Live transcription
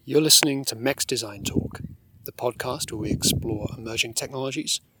You're listening to MEX Design Talk, the podcast where we explore emerging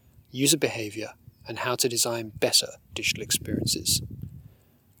technologies, user behavior, and how to design better digital experiences.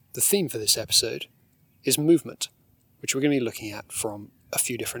 The theme for this episode is movement, which we're going to be looking at from a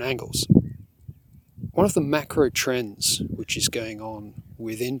few different angles. One of the macro trends which is going on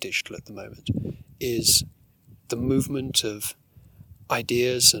within digital at the moment is the movement of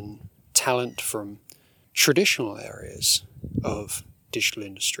ideas and talent from traditional areas of digital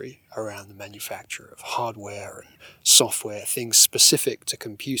industry around the manufacture of hardware and software, things specific to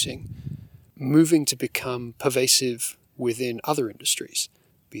computing, moving to become pervasive within other industries,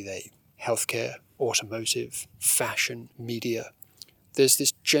 be they healthcare, automotive, fashion, media. There's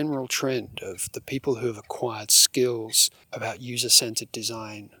this general trend of the people who have acquired skills about user-centered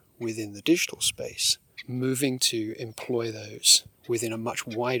design within the digital space, moving to employ those within a much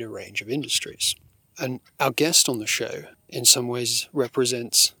wider range of industries. And our guest on the show, in some ways,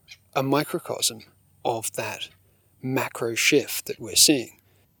 represents a microcosm of that macro shift that we're seeing.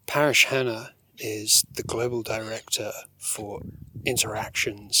 Paresh Hanna is the Global Director for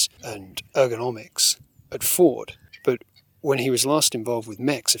Interactions and Ergonomics at Ford. But when he was last involved with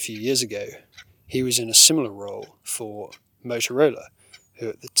MEX a few years ago, he was in a similar role for Motorola, who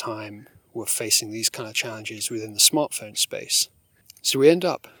at the time were facing these kind of challenges within the smartphone space. So we end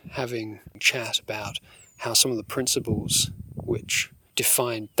up having a chat about how some of the principles which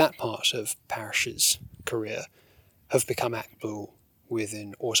defined that part of Paresh's career have become applicable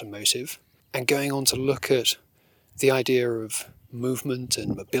within automotive, and going on to look at the idea of movement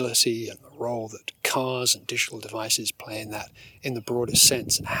and mobility and the role that cars and digital devices play in that in the broadest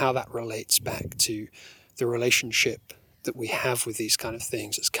sense, and how that relates back to the relationship that we have with these kind of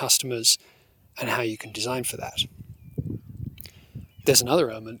things as customers and how you can design for that. There's another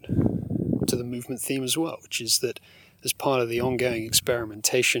element to the movement theme as well, which is that as part of the ongoing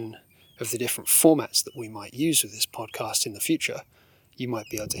experimentation of the different formats that we might use with this podcast in the future, you might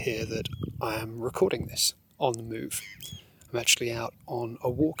be able to hear that I am recording this on the move. I'm actually out on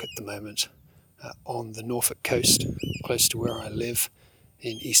a walk at the moment on the Norfolk coast, close to where I live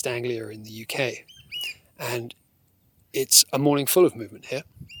in East Anglia in the UK. And it's a morning full of movement here.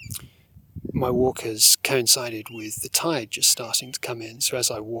 My walk has coincided with the tide just starting to come in, so as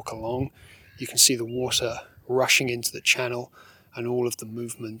I walk along, you can see the water rushing into the channel and all of the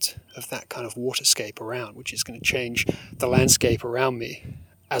movement of that kind of waterscape around, which is going to change the landscape around me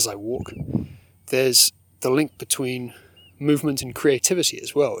as I walk. There's the link between movement and creativity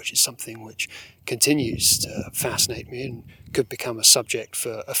as well, which is something which continues to fascinate me and could become a subject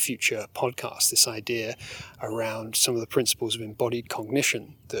for a future podcast, this idea around some of the principles of embodied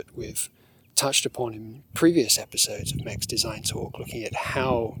cognition that we've touched upon in previous episodes of MEX Design Talk, looking at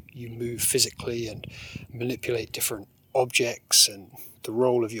how you move physically and manipulate different objects and the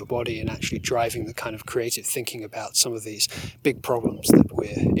role of your body in actually driving the kind of creative thinking about some of these big problems that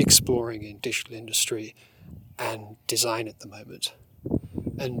we're exploring in digital industry and design at the moment.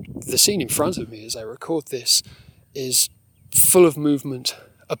 And the scene in front of me as I record this is full of movement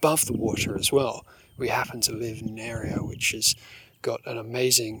above the water as well. We happen to live in an area which has got an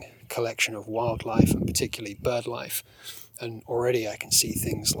amazing collection of wildlife and particularly bird life, and already I can see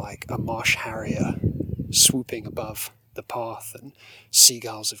things like a marsh harrier swooping above the path, and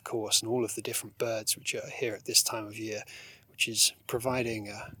seagulls of course, and all of the different birds which are here at this time of year, which is providing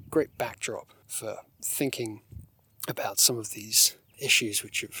a great backdrop for thinking about some of these issues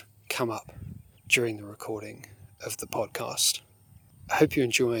which have come up during the recording of the podcast. I hope you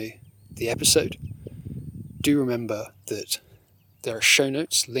enjoy the episode. Do remember that there are show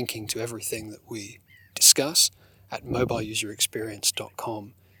notes linking to everything that we discuss at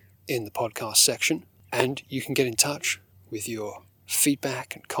mobileuserexperience.com in the podcast section. And you can get in touch with your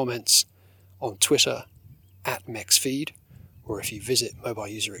feedback and comments on Twitter at MEXFeed, or if you visit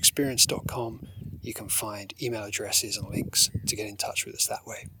mobileuserexperience.com, you can find email addresses and links to get in touch with us that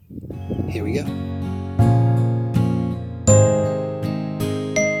way. Here we go.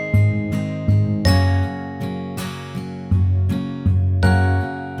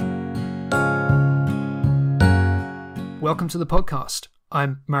 Welcome to the podcast.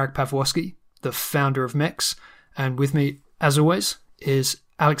 I'm Marek Pawłowski, the founder of MEX, and with me, as always, is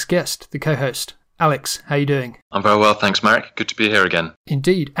Alex Guest, the co-host. Alex, how are you doing? I'm very well, thanks, Marek. Good to be here again.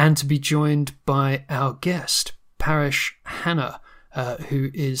 Indeed, and to be joined by our guest, Paresh Hanna, who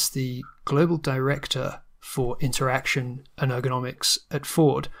is the Global Director for Interaction and Ergonomics at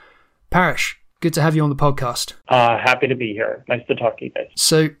Ford. Paresh, good to have you on the podcast. Happy to be here. Nice to talk to you guys.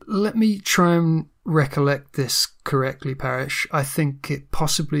 So let me try and recollect this correctly, Paresh. I think it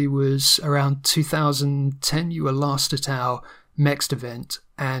possibly was around 2010 you were last at our MEXT event,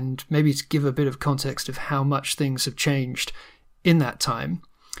 and maybe to give a bit of context of how much things have changed in that time.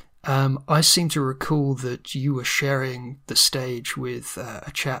 I seem to recall that you were sharing the stage with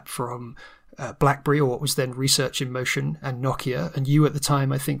a chap from BlackBerry, or what was then Research in Motion, and Nokia, and you at the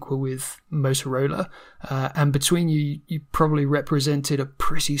time I think were with Motorola, and between you probably represented a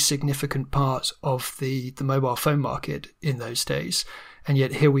pretty significant part of the mobile phone market in those days, and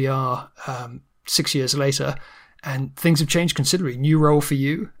yet here we are 6 years later, and things have changed considerably. New role for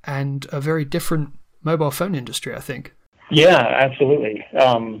you, and a very different mobile phone industry, I think. Yeah, absolutely.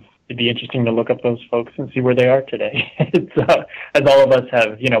 It'd be interesting to look up those folks and see where they are today. It's, as all of us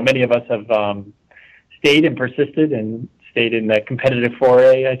have, many of us have stayed and persisted and stayed in the competitive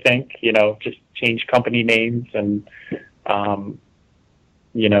foray, I think, just changed company names and, and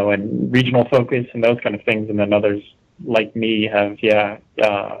regional focus and those kind of things. And then others like me have,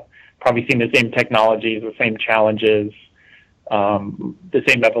 probably seen the same technologies, the same challenges, the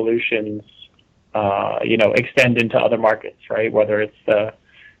same evolutions, extend into other markets, right? Whether it's the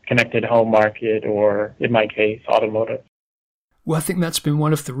connected home market or, in my case, automotive. Well, I think that's been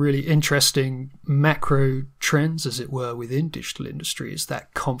one of the really interesting macro trends, as it were, within digital industry, is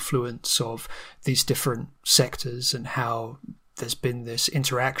that confluence of these different sectors and how there's been this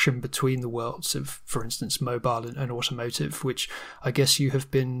interaction between the worlds of, for instance, mobile and automotive, which I guess you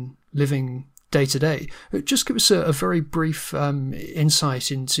have been living day to day. Just give us a very brief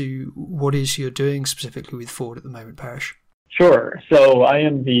insight into what is you're doing specifically with Ford at the moment, Paresh. Sure. So I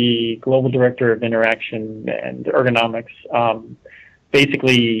am the Global Director of Interaction and Ergonomics.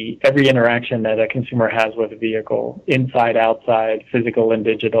 Basically, every interaction that a consumer has with a vehicle, inside, outside, physical and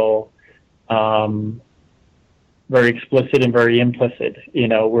digital, very explicit and very implicit.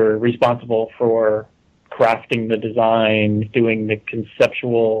 We're responsible for crafting the design, doing the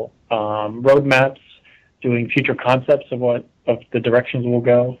conceptual roadmaps, doing future concepts of the directions we'll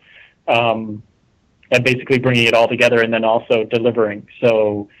go. And basically bringing it all together and then also delivering.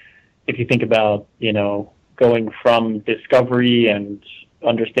 So if you think about, going from discovery and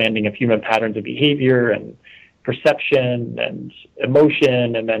understanding of human patterns of behavior and perception and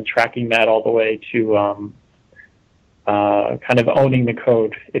emotion, and then tracking that all the way to kind of owning the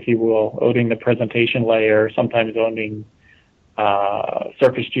code, if you will, owning the presentation layer, sometimes owning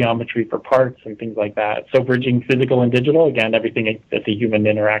surface geometry for parts and things like that. So bridging physical and digital, again, everything that the human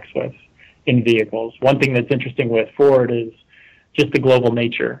interacts with in vehicles. One thing that's interesting with Ford is just the global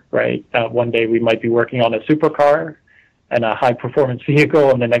nature, right? One day we might be working on a supercar and a high performance vehicle,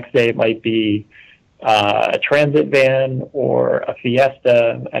 and the next day it might be a transit van or a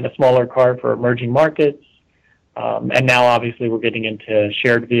Fiesta and a smaller car for emerging markets. And now obviously we're getting into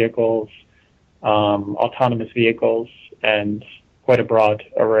shared vehicles, autonomous vehicles, and quite a broad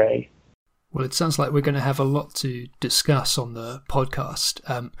array. Well, it sounds like we're going to have a lot to discuss on the podcast.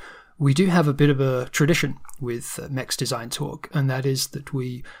 We do have a bit of a tradition with MEXT Design Talk, and that is that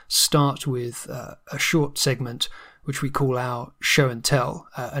we start with a short segment which we call our show and tell.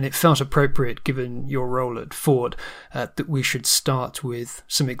 And it felt appropriate, given your role at Ford, that we should start with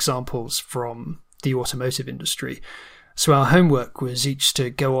some examples from the automotive industry. So our homework was each to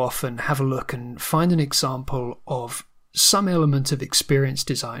go off and have a look and find an example of some element of experience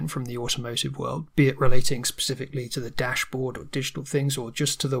design from the automotive world, be it relating specifically to the dashboard or digital things, or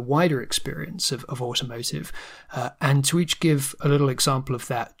just to the wider experience of automotive, and to each give a little example of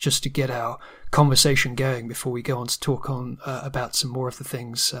that, just to get our conversation going before we go on to talk on about some more of the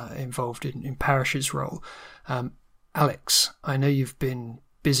things involved in Paresh's role. Alex, I know you've been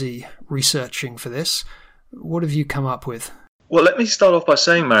busy researching for this. What have you come up with? Well, let me start off by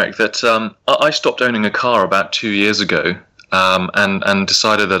saying, Marek, that I stopped owning a car about 2 years ago, and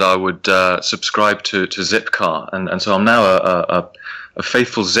decided that I would subscribe to Zipcar, and so I'm now a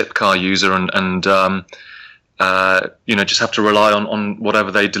faithful Zipcar user, and just have to rely on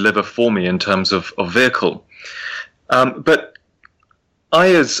whatever they deliver for me in terms of vehicle. But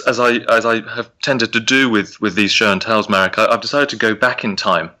as I have tended to do with these show and tells, Marek, I've decided to go back in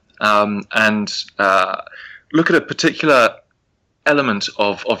time and look at a particular element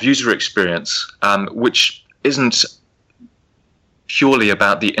of user experience, which isn't purely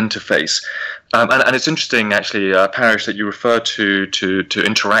about the interface. And it's interesting, actually, Paresh, that you refer to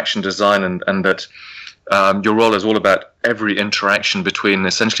interaction design, and that your role is all about every interaction between,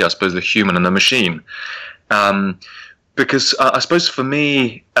 essentially, I suppose, the human and the machine. Because I suppose for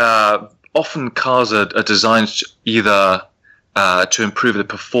me, often cars are designed either to improve the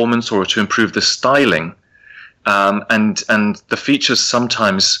performance or to improve the styling. And the features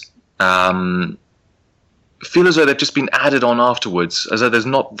sometimes feel as though they've just been added on afterwards, as though there's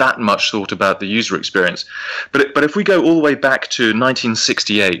not that much thought about the user experience. But if we go all the way back to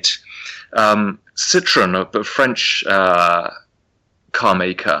 1968, Citroën, a French car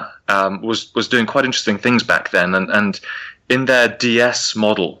maker, was doing quite interesting things back then, and in their DS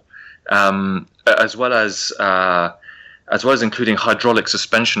model, as well as including hydraulic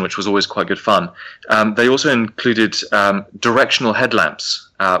suspension, which was always quite good fun. They also included directional headlamps,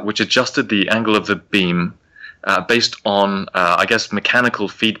 which adjusted the angle of the beam based on, I guess, mechanical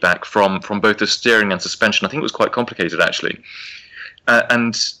feedback from both the steering and suspension. I think it was quite complicated, actually.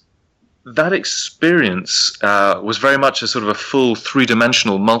 And that experience was very much a sort of a full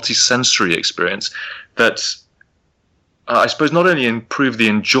three-dimensional, multi-sensory experience that I suppose not only improved the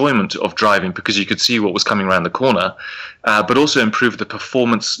enjoyment of driving because you could see what was coming around the corner, but also improved the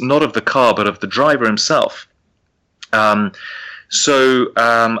performance, not of the car, but of the driver himself. I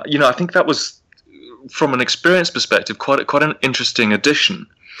think that was, from an experience perspective, quite an interesting addition.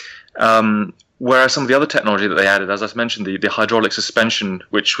 Whereas some of the other technology that they added, as I mentioned, the hydraulic suspension,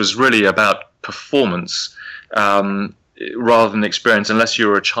 which was really about performance rather than experience, unless you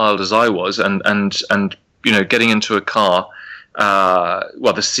were a child as I was, and getting into a car,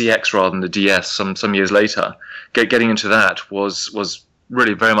 the CX rather than the DS some years later, getting into that was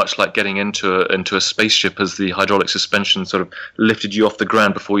really very much like getting into a spaceship, as the hydraulic suspension sort of lifted you off the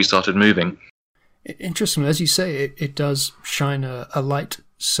ground before you started moving. Interesting. As you say, it does shine a light,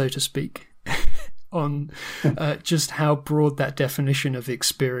 so to speak, on just how broad that definition of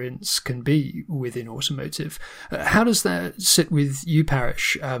experience can be within automotive. How does that sit with you,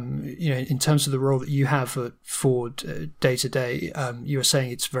 Parish? In terms of the role that you have at Ford day to day, you were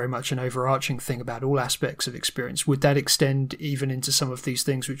saying it's very much an overarching thing about all aspects of experience. Would that extend even into some of these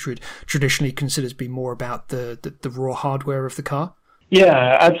things which would traditionally consider to be more about the raw hardware of the car?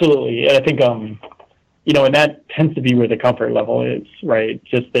 Yeah, absolutely. I think, and that tends to be where the comfort level is, right?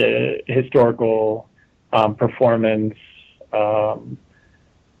 Just the historical performance,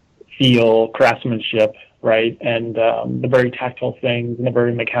 feel, craftsmanship, right? And the very tactile things and the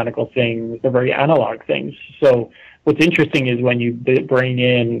very mechanical things, the very analog things. So what's interesting is when you bring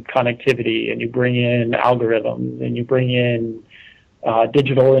in connectivity and you bring in algorithms and you bring in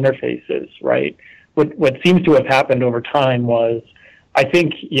digital interfaces, right? What seems to have happened over time was, I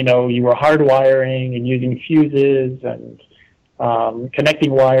think, you were hardwiring and using fuses and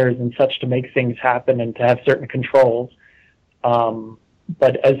connecting wires and such to make things happen and to have certain controls.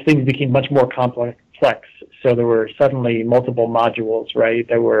 But as things became much more complex, so there were suddenly multiple modules, right?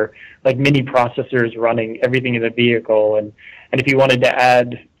 There were like mini processors running everything in the vehicle. And if you wanted to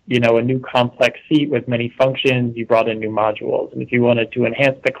add, a new complex seat with many functions, you brought in new modules. And if you wanted to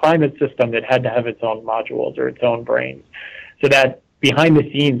enhance the climate system, it had to have its own modules or its own brains. So that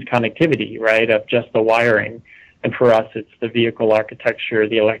behind-the-scenes connectivity, right, of just the wiring, and for us, it's the vehicle architecture,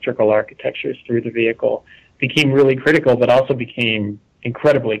 the electrical architectures through the vehicle, became really critical, but also became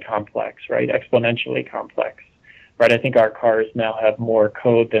incredibly complex, right, exponentially complex, right? I think our cars now have more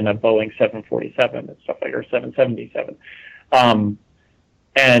code than a Boeing 747 and stuff like, or 777.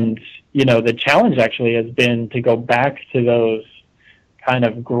 And, the challenge actually has been to go back to those kind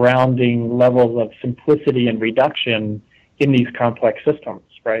of grounding levels of simplicity and reduction in these complex systems,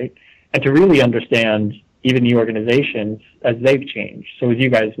 right? And to really understand even the organizations as they've changed. So as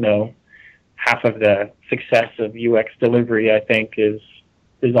you guys know, half of the success of UX delivery, I think, is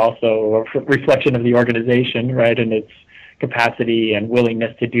also a reflection of the organization, right? And its capacity and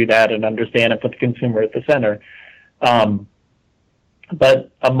willingness to do that and understand and put the consumer at the center.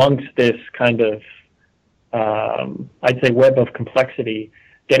 But amongst this kind of, I'd say, web of complexity,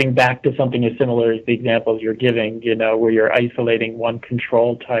 getting back to something as similar as the examples you're giving, where you're isolating one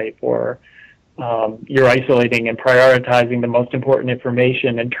control type, or you're isolating and prioritizing the most important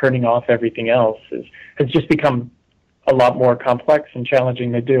information and turning off everything else has just become a lot more complex and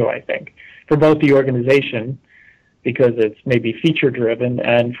challenging to do, I think, for both the organization, because it's maybe feature driven,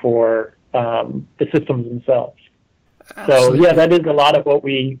 and for the systems themselves. Absolutely. So yeah, that is a lot of what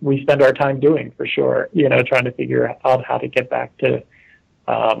we spend our time doing, for sure, trying to figure out how to get back to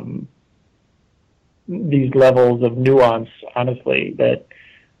these levels of nuance, honestly,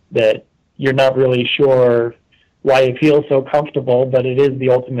 that you're not really sure why it feels so comfortable, but it is the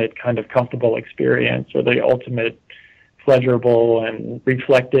ultimate kind of comfortable experience, or the ultimate pleasurable and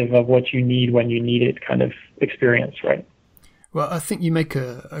reflective of what you need when you need it kind of experience, right? Well, I think you make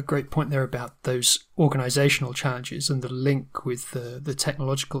a great point there about those organizational challenges and the link with the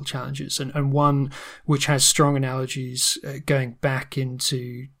technological challenges, and one which has strong analogies going back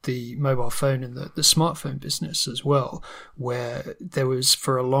into the mobile phone and the smartphone business as well, where there was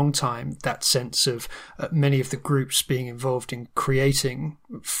for a long time that sense of many of the groups being involved in creating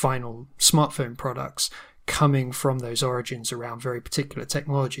final smartphone products coming from those origins around very particular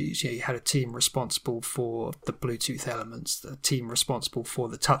technologies. You had a team responsible for the Bluetooth elements, a team responsible for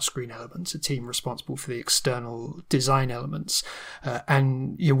the touchscreen elements, a team responsible for the external design elements.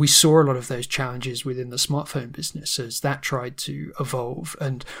 And we saw a lot of those challenges within the smartphone business as that tried to evolve,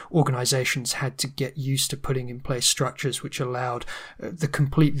 and organizations had to get used to putting in place structures which allowed the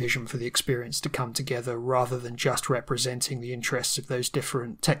complete vision for the experience to come together rather than just representing the interests of those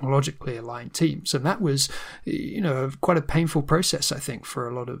different technologically aligned teams. And that was quite a painful process, I think, for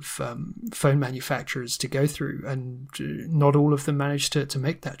a lot of phone manufacturers to go through, and not all of them managed to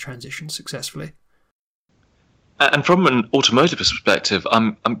make that transition successfully. And from an automotive perspective,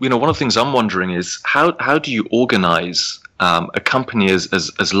 one of the things I'm wondering is how do you organize a company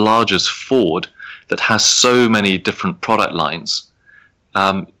as large as Ford that has so many different product lines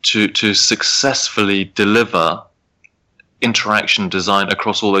to successfully deliver interaction design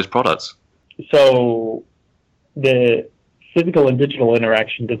across all those products? So the physical and digital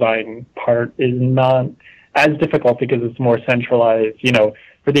interaction design part is not as difficult because it's more centralized.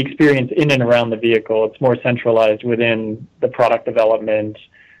 For the experience in and around the vehicle, it's more centralized within the product development,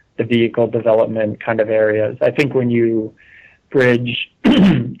 the vehicle development kind of areas. I think when you bridge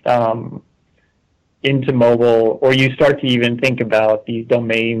into mobile, or you start to even think about these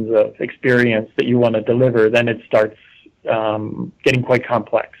domains of experience that you want to deliver, then it starts getting quite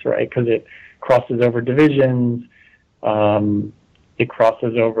complex, right? Because it crosses over divisions, it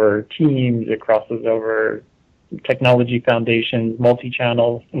crosses over teams, it crosses over technology foundations,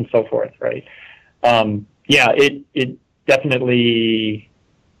 multi-channels, and so forth, right? It definitely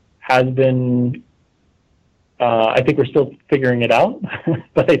has been, I think we're still figuring it out,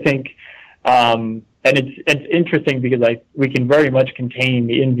 but I think, and it's interesting because we can very much contain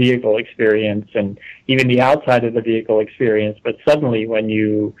the in-vehicle experience and even the outside of the vehicle experience, but suddenly when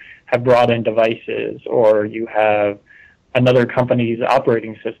you have brought in devices, or you have another company's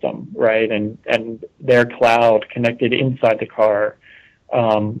operating system, right, and their cloud connected inside the car,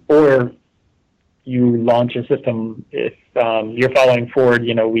 or you launch a system. If you're following Ford,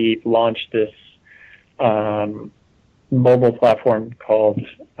 we've launched this mobile platform called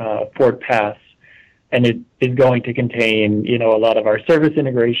Ford Pass, and it is going to contain, a lot of our service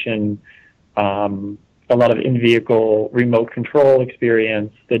integration, a lot of in-vehicle remote control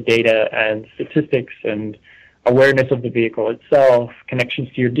experience, the data and statistics and awareness of the vehicle itself, connections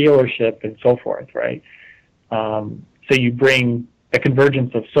to your dealership, and so forth, right? So you bring a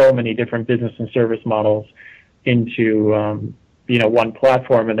convergence of so many different business and service models into, one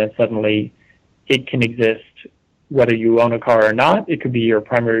platform, and then suddenly it can exist whether you own a car or not. It could be your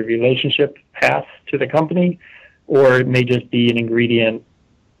primary relationship path to the company, or it may just be an ingredient,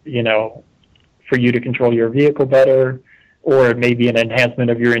 for you to control your vehicle better, or it may be an enhancement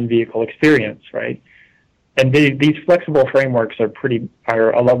of your in-vehicle experience, right? And these flexible frameworks are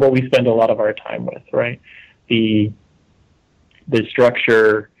what we spend a lot of our time with, right? The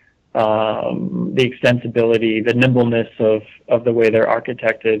structure, the extensibility, the nimbleness of the way they're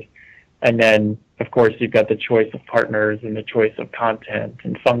architected, and then, of course, you've got the choice of partners and the choice of content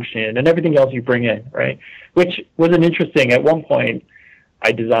and function and everything else you bring in, right? Which was an interesting. At one point,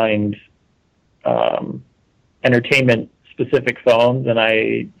 I designed entertainment-specific phones, and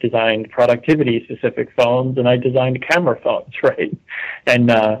I designed productivity-specific phones, and I designed camera phones, right? And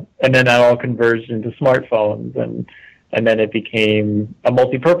then that all converged into smartphones, and then it became a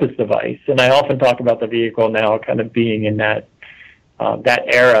multi-purpose device. And I often talk about the vehicle now kind of being in that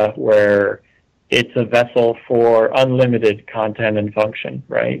era where it's a vessel for unlimited content and function,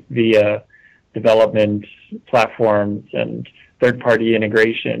 right? Via development platforms and third-party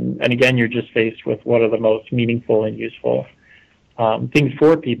integration. And again, you're just faced with what are the most meaningful and useful things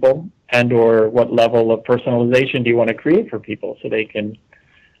for people, and or what level of personalization do you want to create for people so they can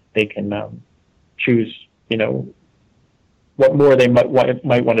choose, what more they might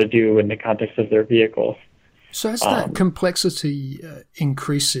want to do in the context of their vehicle. So as that complexity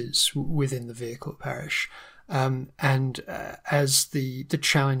increases within the vehicle, Paresh, and as the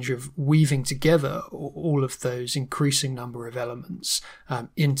challenge of weaving together all of those increasing number of elements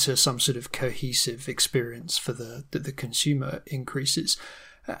into some sort of cohesive experience for the consumer increases,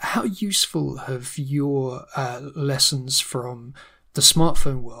 how useful have your lessons from the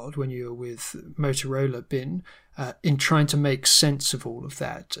smartphone world when you were with Motorola been in trying to make sense of all of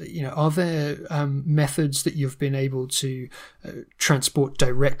that? Are there methods that you've been able to transport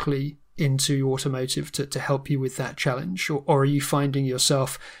directly into automotive to help you with that challenge? Or are you finding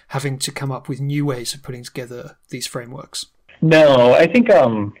yourself having to come up with new ways of putting together these frameworks? No, I think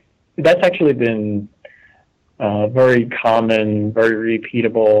that's actually been very common, very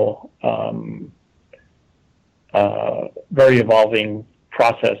repeatable, very evolving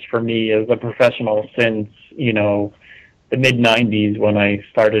process for me as a professional since, the mid-90s when I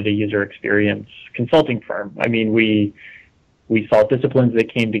started a user experience consulting firm. I mean, we saw disciplines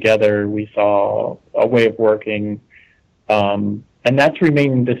that came together. We saw a way of working. And that's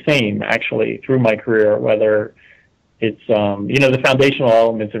remained the same, actually, through my career, whether it's, the foundational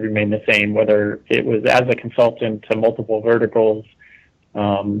elements have remained the same, whether it was as a consultant to multiple verticals.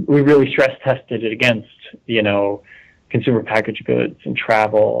 We really stress tested it against, consumer packaged goods and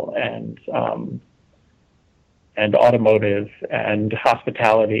travel and automotive and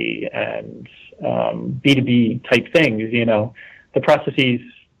hospitality and B2B type things. The processes,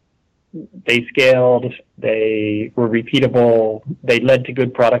 they scaled, they were repeatable, they led to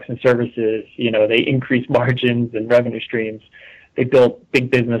good products and services, they increased margins and revenue streams, they built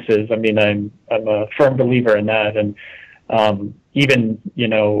big businesses. I mean, I'm a firm believer in that. And even,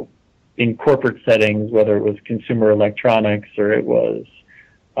 in corporate settings, whether it was consumer electronics or it was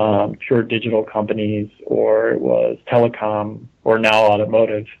pure digital companies or it was telecom or now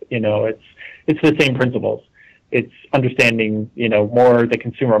automotive, it's the same principles. It's understanding, more the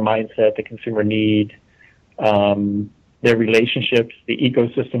consumer mindset, the consumer need, their relationships, the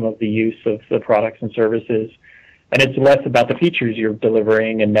ecosystem of the use of the products and services. And it's less about the features you're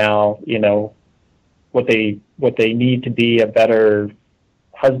delivering and now, what they need to be a better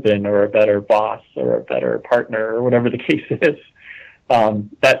husband or a better boss or a better partner or whatever the case is.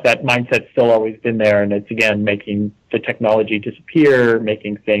 That mindset's still always been there. And it's, again, making the technology disappear,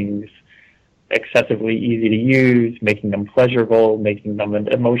 making things excessively easy to use, making them pleasurable, making them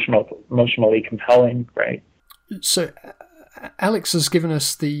emotionally compelling, right? So Alex has given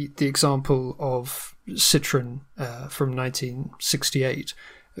us the example of Citroën from 1968.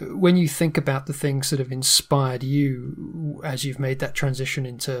 When you think about the things that have inspired you as you've made that transition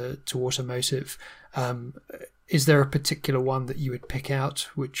into automotive, is there a particular one that you would pick out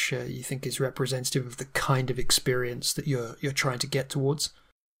which you think is representative of the kind of experience that you're trying to get towards?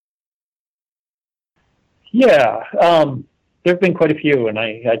 Yeah, there have been quite a few, and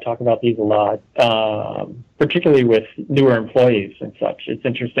I talk about these a lot, particularly with newer employees and such. It's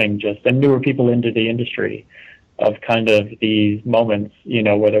interesting, and newer people into the industry, of kind of these moments,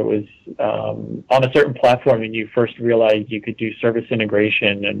 whether it was on a certain platform and you first realized you could do service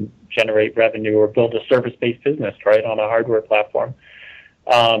integration and generate revenue or build a service-based business, right, on a hardware platform.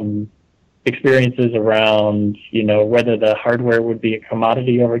 Experiences around, whether the hardware would be a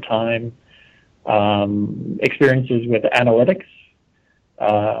commodity over time. Experiences with analytics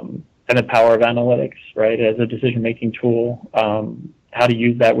and the power of analytics, right, as a decision-making tool, how to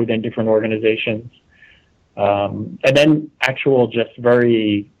use that within different organizations. And then actual just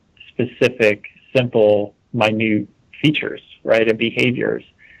very specific, simple, minute features, right, and behaviors,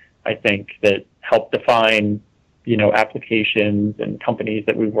 I think, that help define, applications and companies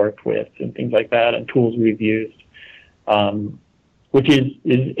that we've worked with and things like that and tools we've used, which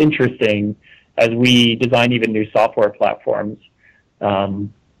is interesting as we design even new software platforms.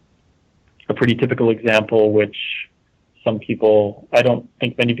 A pretty typical example, which some people, I don't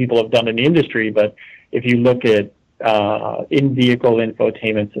think many people have done in the industry, but if you look at in-vehicle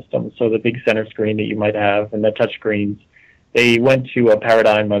infotainment systems, so the big center screen that you might have and the touch screens, they went to a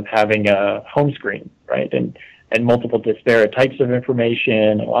paradigm of having a home screen, right, and multiple disparate types of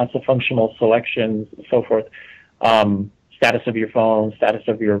information, lots of functional selections, and so forth. Status of your phone, status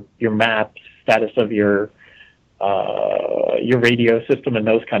of your maps, status of your radio system, and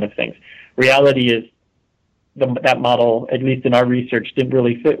those kind of things. Reality is that model, at least in our research, didn't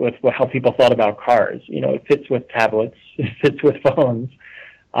really fit with how people thought about cars. It fits with tablets, it fits with phones,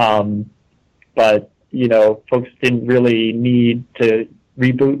 but folks didn't really need to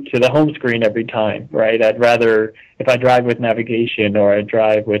reboot to the home screen every time, right? I'd rather, if I drive with navigation or I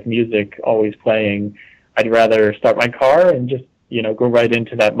drive with music always playing, I'd rather start my car and just go right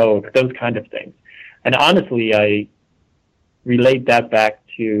into that mode, those kind of things. And honestly, I relate that back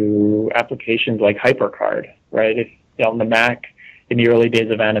to applications like HyperCard, right? If on the Mac, in the early days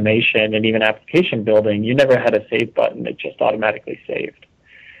of animation and even application building, you never had a save button. It just automatically saved.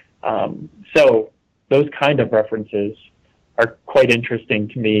 So those kind of references are quite interesting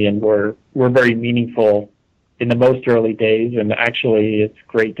to me and were very meaningful in the most early days, and actually it's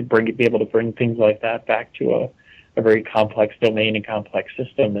great to be able to bring things like that back to a very complex domain and complex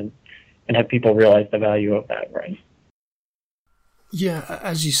system, and have people realize the value of that, right? Yeah,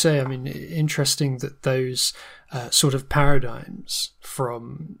 as you say, I mean, interesting that those sort of paradigms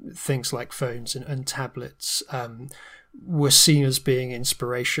from things like phones and tablets were seen as being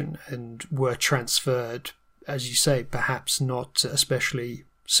inspiration and were transferred, as you say, perhaps not especially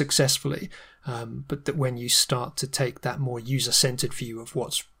successfully, but that when you start to take that more user-centered view of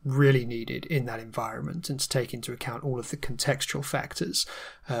what's really needed in that environment and to take into account all of the contextual factors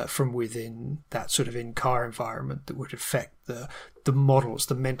from within that sort of in-car environment that would affect the models,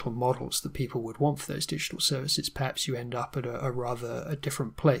 the mental models that people would want for those digital services, perhaps you end up at a rather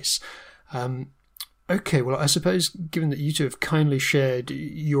different place. Okay, well, I suppose given that you two have kindly shared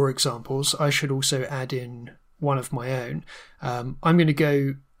your examples, I should also add in one of my own. I'm going to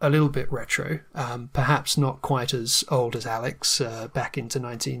go a little bit retro, perhaps not quite as old as Alex, back into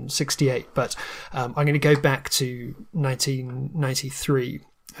 1968, but I'm going to go back to 1993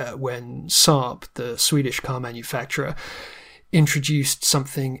 when Saab, the Swedish car manufacturer, introduced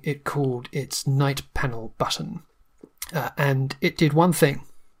something it called its night panel button. And it did one thing.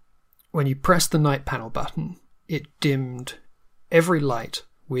 When you pressed the night panel button, it dimmed every light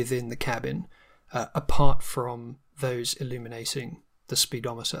within the cabin, apart from those illuminating the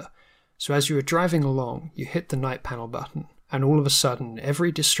speedometer. So as you were driving along, you hit the night panel button, and all of a sudden,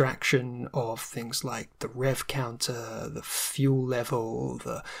 every distraction of things like the rev counter, the fuel level,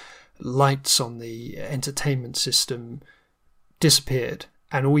 the lights on the entertainment system disappeared,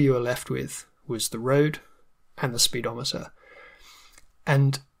 and all you were left with was the road and the speedometer.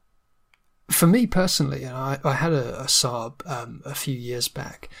 And for me personally, and I had a Saab a few years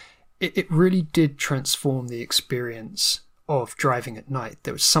back, it really did transform the experience of driving at night.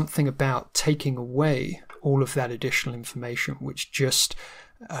 There was something about taking away all of that additional information which just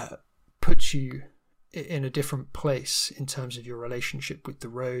puts you in a different place in terms of your relationship with the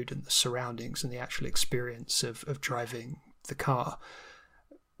road and the surroundings and the actual experience of driving the car.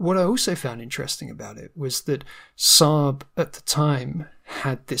 What I also found interesting about it was that Saab at the time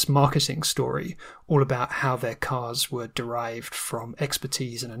had this marketing story all about how their cars were derived from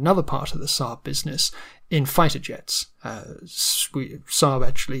expertise in another part of the Saab business in fighter jets. Saab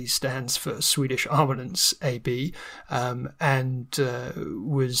actually stands for Swedish Armaments AB, and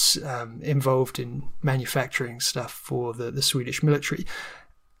was involved in manufacturing stuff for the Swedish military.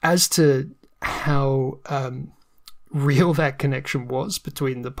 As to how real that connection was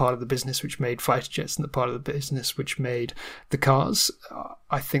between the part of the business which made fighter jets and the part of the business which made the cars,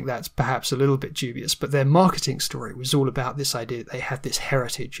 I think that's perhaps a little bit dubious, but their marketing story was all about this idea that they had this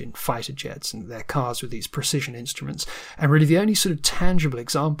heritage in fighter jets and their cars were these precision instruments. And really the only sort of tangible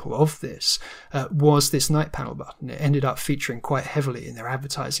example of this was this night panel button. It ended up featuring quite heavily in their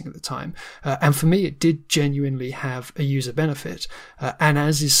advertising at the time. And for me, it did genuinely have a user benefit. And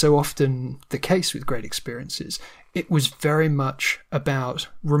as is so often the case with great experiences, it was very much about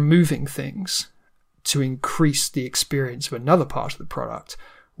removing things to increase the experience of another part of the product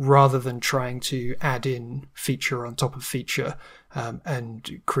rather than trying to add in feature on top of feature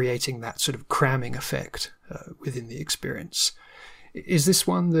and creating that sort of cramming effect within the experience. Is this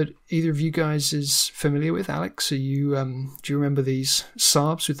one that either of you guys is familiar with? Alex, do you remember these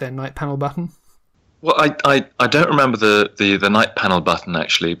Saabs with their night panel button? Well, I don't remember the night panel button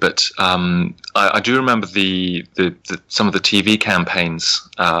actually, but I do remember the some of the TV campaigns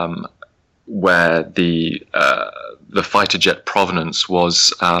where the fighter jet provenance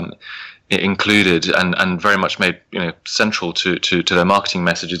was included and very much made central to their marketing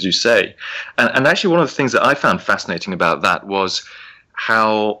message, as you say. And actually, one of the things that I found fascinating about that was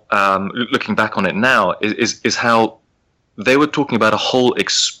how, looking back on it now, is how they were talking about a whole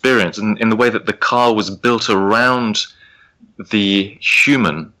experience in the way that the car was built around the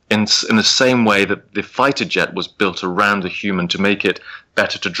human in the same way that the fighter jet was built around the human to make it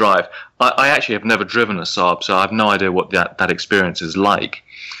better to drive. I actually have never driven a Saab, so I have no idea what that experience is like.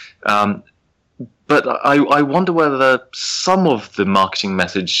 But I wonder whether some of the marketing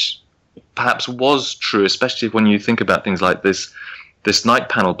message perhaps was true, especially when you think about things like this night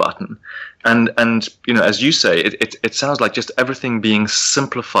panel button. And as you say, it sounds like just everything being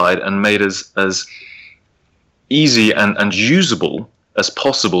simplified and made as easy and usable as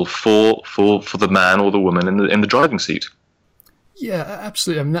possible for the man or the woman in the driving seat. Yeah,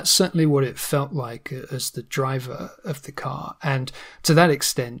 absolutely. I mean, that's certainly what it felt like as the driver of the car. And to that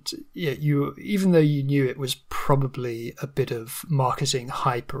extent, yeah, even though you knew it was probably a bit of marketing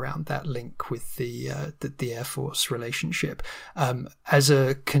hype around that link with the Air Force relationship, as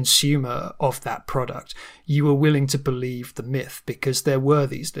a consumer of that product, you were willing to believe the myth because there were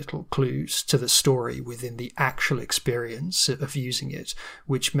these little clues to the story within the actual experience of using it,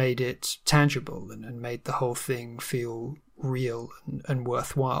 which made it tangible and made the whole thing feel real and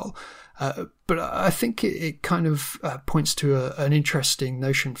worthwhile. But I think it kind of points to an interesting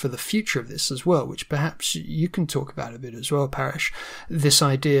notion for the future of this as well, which perhaps you can talk about a bit as well, Paresh. This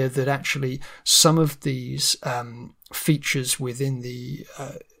idea that actually some of these features within the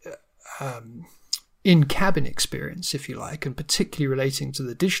in-cabin experience, if you like, and particularly relating to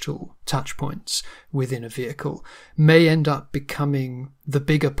the digital touch points within a vehicle, may end up becoming the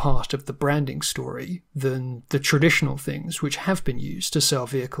bigger part of the branding story than the traditional things which have been used to sell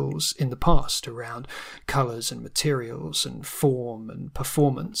vehicles in the past around colours and materials and form and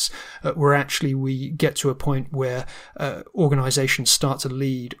performance, where actually we get to a point where organisations start to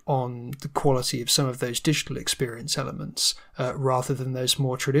lead on the quality of some of those digital experience elements rather than those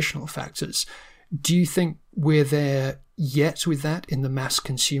more traditional factors. Do you think we're there yet with that in the mass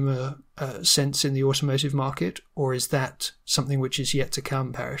consumer sense in the automotive market, or is that something which is yet to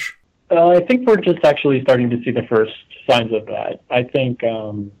come, Paresh? I think we're just actually starting to see the first signs of that. I think,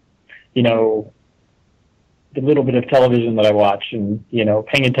 the little bit of television that I watch and,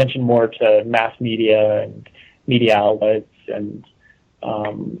 paying attention more to mass media and media outlets and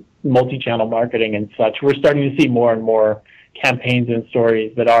multi-channel marketing and such, we're starting to see more and more campaigns and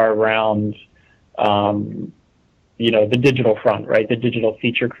stories that are around the digital front, right? The digital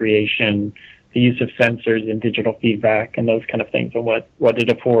feature creation, the use of sensors and digital feedback and those kind of things, and what it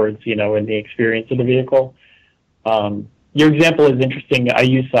affords, in the experience of the vehicle. Your example is interesting. I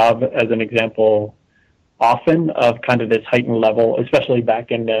use Saab as an example often of kind of this heightened level, especially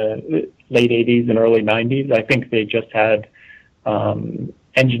back in the late 80s and early 90s. I think they just had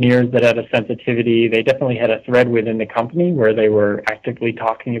engineers that had a sensitivity. They definitely had a thread within the company where they were actively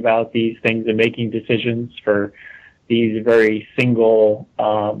talking about these things and making decisions for these very single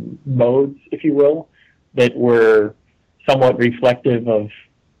modes, if you will, that were somewhat reflective of,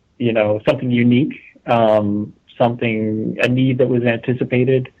 something unique, a need that was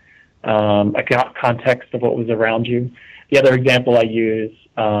anticipated, a context of what was around you. The other example I use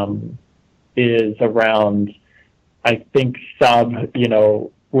is around, I think Saab,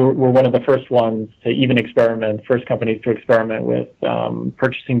 we're one of the first ones to even first companies to experiment with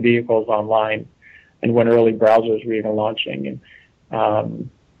purchasing vehicles online, and when early browsers were even launching.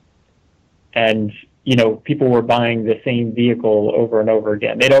 And people were buying the same vehicle over and over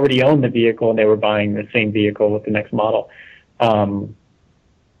again. They'd already owned the vehicle and they were buying the same vehicle with the next model. And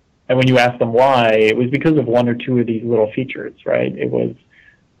when you ask them why, it was because of one or two of these little features, right? It was,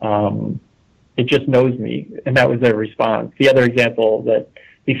 it just knows me, and that was their response. The other example that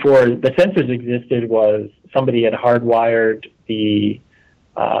before the sensors existed was somebody had hardwired the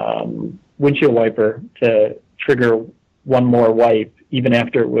windshield wiper to trigger one more wipe even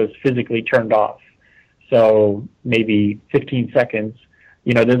after it was physically turned off. So maybe 15 seconds,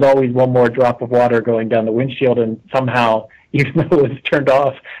 there's always one more drop of water going down the windshield, and somehow, even though it was turned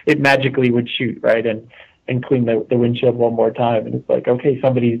off, it magically would shoot, right, and clean the windshield one more time. And it's like, okay,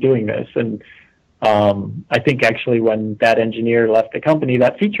 somebody's doing this. And I think actually when that engineer left the company,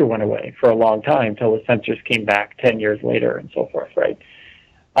 that feature went away for a long time till the sensors came back 10 years later and so forth, right?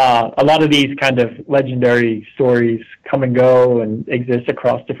 A lot of these kind of legendary stories come and go and exist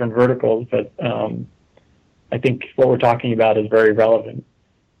across different verticals, but I think what we're talking about is very relevant.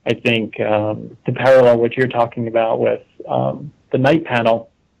 I think to parallel what you're talking about with the night panel,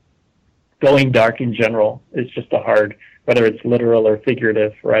 going dark in general is just a hard, whether it's literal or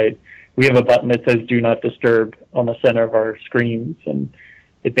figurative, right? We have a button that says do not disturb on the center of our screens, and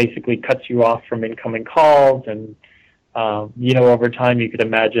it basically cuts you off from incoming calls. And, over time you could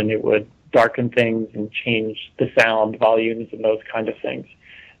imagine it would darken things and change the sound volumes and those kind of things.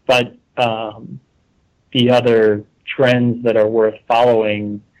 But the other trends that are worth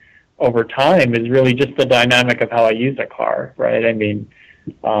following over time is really just the dynamic of how I use a car, right? I mean,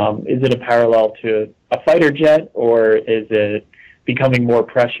 is it a parallel to a fighter jet, or is it becoming more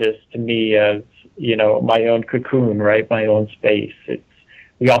precious to me as, my own cocoon, right? My own space.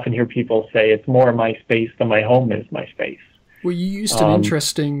 We often hear people say it's more my space than my home is my space. Well, you used an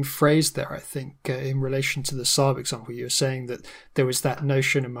interesting phrase there, I think, in relation to the Saab example. You were saying that there was that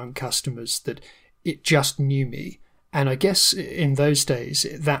notion among customers that it just knew me, And I guess in those days,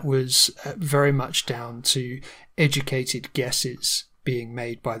 that was very much down to educated guesses being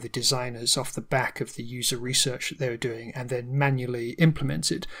made by the designers off the back of the user research that they were doing and then manually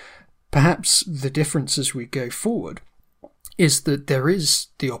implemented. Perhaps the difference as we go forward is that there is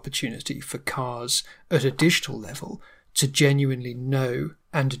the opportunity for cars at a digital level to genuinely know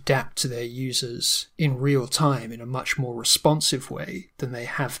and adapt to their users in real time in a much more responsive way than they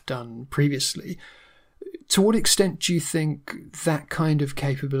have done previously. To what extent do you think that kind of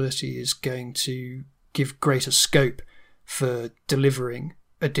capability is going to give greater scope for delivering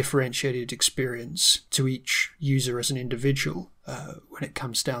a differentiated experience to each user as an individual when it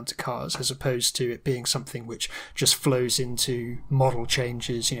comes down to cars, as opposed to it being something which just flows into model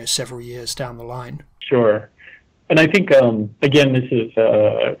changes, several years down the line? Sure. And I think, again, this is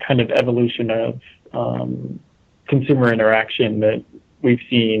a kind of evolution of consumer interaction that we've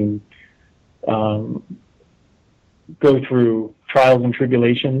seen go through trials and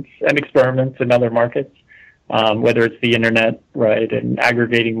tribulations and experiments in other markets, whether it's the internet, right, and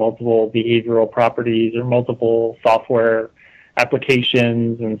aggregating multiple behavioral properties or multiple software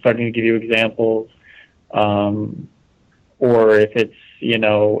applications and starting to give you examples, or if it's,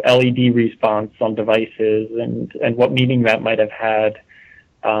 LED response on devices and what meaning that might have had.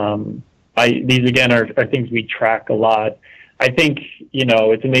 These, again, are things we track a lot. I think,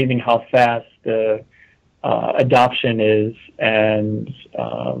 it's amazing how fast the adoption is and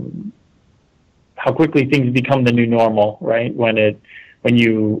how quickly things become the new normal, right? When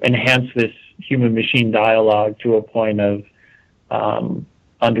you enhance this human-machine dialogue to a point of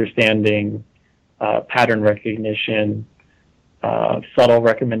understanding, pattern recognition, subtle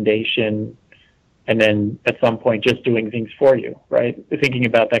recommendation, and then at some point just doing things for you, right? Thinking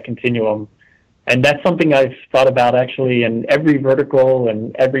about that continuum. And that's something I've thought about actually in every vertical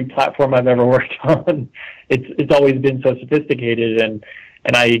and every platform I've ever worked on. It's always been so sophisticated, and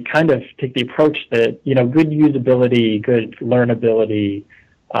I kind of take the approach that, good usability, good learnability,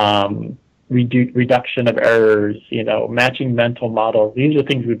 reduction of errors, matching mental models. These are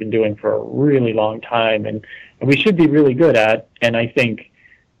things we've been doing for a really long time, and we should be really good at. And I think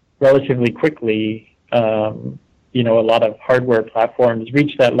relatively quickly, a lot of hardware platforms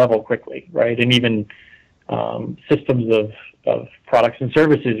reach that level quickly, right? And even systems of products and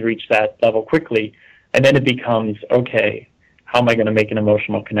services reach that level quickly. And then it becomes, okay, how am I going to make an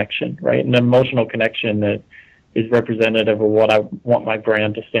emotional connection, right? An emotional connection that is representative of what I want my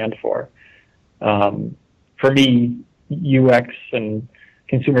brand to stand for. For me, UX and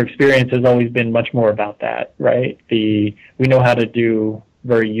consumer experience has always been much more about that, right? We know how to do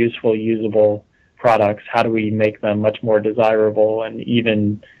very useful, usable products. How do we make them much more desirable and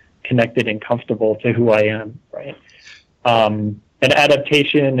even connected and comfortable to who I am, right? And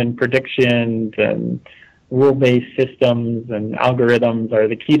adaptation and predictions and rule-based systems and algorithms are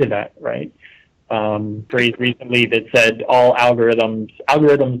the key to that, right? Phrase recently that said all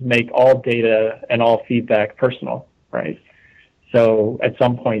algorithms make all data and all feedback personal, right? So at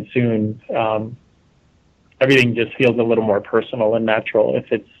some point soon, everything just feels a little more personal and natural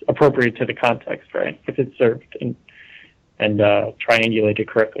if it's appropriate to the context, right? If it's served and triangulated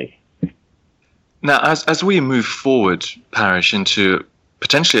correctly. Now, as we move forward, Parish, into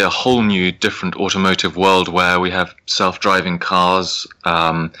potentially a whole new, different automotive world where we have self-driving cars,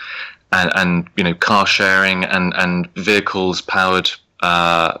 and car sharing and vehicles powered,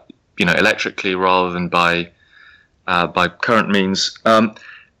 electrically rather than by current means.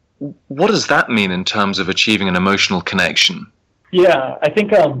 What does that mean in terms of achieving an emotional connection? Yeah, I think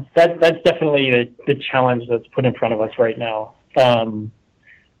that's definitely the challenge that's put in front of us right now,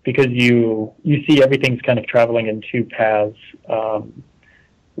 because you see everything's kind of traveling in two paths.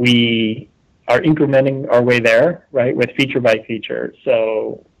 We are incrementing our way there, right, with feature by feature.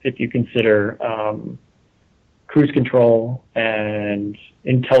 So if you consider cruise control and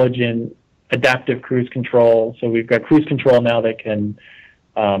intelligent adaptive cruise control, so we've got cruise control now that can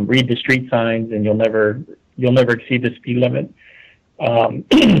read the street signs, and you'll never exceed the speed limit.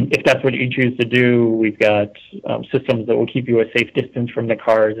 If that's what you choose to do, we've got systems that will keep you a safe distance from the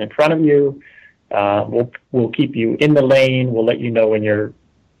cars in front of you. We'll keep you in the lane. We'll let you know when you're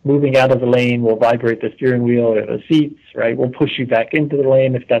moving out of the lane. We'll vibrate the steering wheel or the seats, right? We'll push you back into the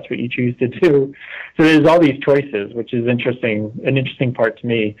lane if that's what you choose to do. So there's all these choices, which is an interesting part to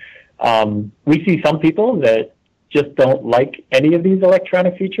me. We see some people that just don't like any of these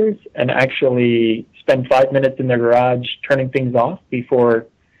electronic features and actually spend 5 minutes in their garage turning things off before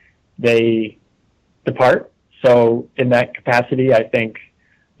they depart. So in that capacity, I think,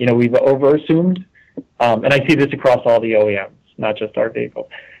 we've over-assumed. And I see this across all the OEMs, not just our vehicle.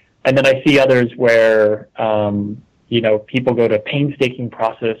 And then I see others where, people go to a painstaking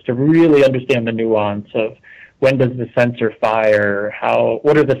process to really understand the nuance of when does the sensor fire,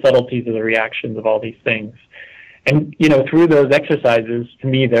 what are the subtleties of the reactions of all these things. And, through those exercises, to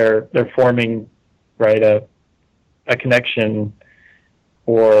me, they're forming, right, a connection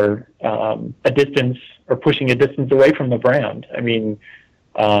or a distance, or pushing a distance away from the brand. I mean,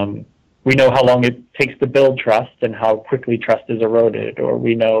 we know how long it takes to build trust and how quickly trust is eroded, or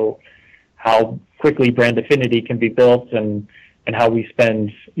we know how quickly brand affinity can be built and how we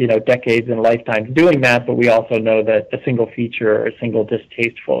spend, decades and lifetimes doing that. But we also know that a single feature or a single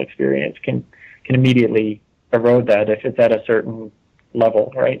distasteful experience can immediately erode that if it's at a certain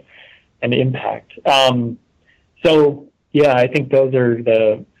level, right, and impact. So, yeah, I think those are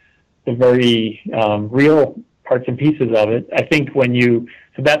the very real parts and pieces of it. I think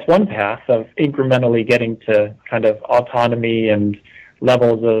so that's one path of incrementally getting to kind of autonomy and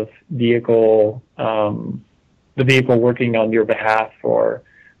levels of vehicle, the vehicle working on your behalf or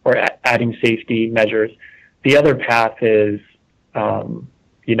adding safety measures. The other path is,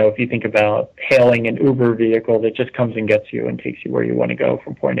 if you think about hailing an Uber vehicle that just comes and gets you and takes you where you want to go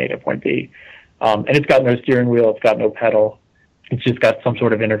from point A to point B. And it's got no steering wheel, it's got no pedal, it's just got some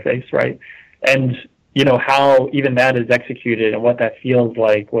sort of interface, right? And, how even that is executed and what that feels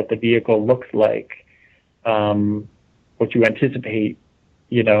like, what the vehicle looks like, what you anticipate,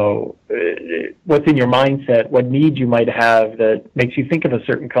 what's in your mindset, what needs you might have that makes you think of a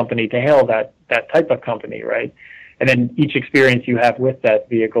certain company to hail that type of company, right? And then each experience you have with that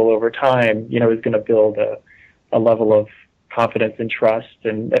vehicle over time, is going to build a level of confidence and trust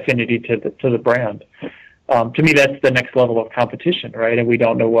and affinity to the brand. To me, that's the next level of competition, right? And we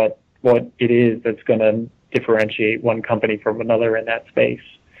don't know what it is that's going to differentiate one company from another in that space.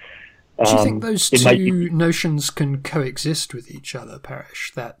 Do you think those two notions can coexist with each other,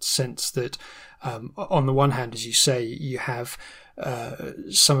 Paresh? That sense that, on the one hand, as you say, you have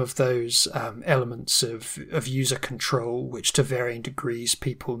some of those elements of user control, which to varying degrees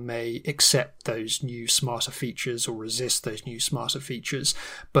people may accept those new smarter features or resist those new smarter features,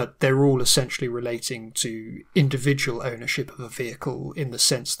 but they're all essentially relating to individual ownership of a vehicle in the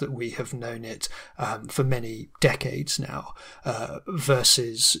sense that we have known it for many decades now,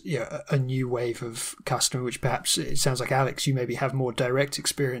 versus a new wave of customer, which perhaps it sounds like, Alex, you maybe have more direct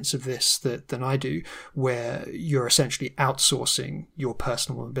experience of this than I do, where you're essentially outsourcing your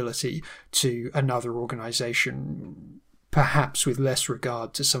personal mobility to another organization, perhaps with less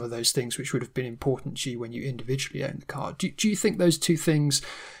regard to some of those things which would have been important to you when you individually own the car. Do you think those two things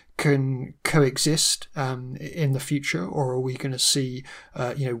can coexist in the future, or are we going to see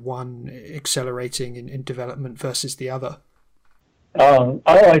one accelerating in development versus the other?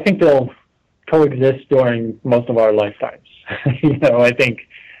 I think they'll coexist during most of our lifetimes. I think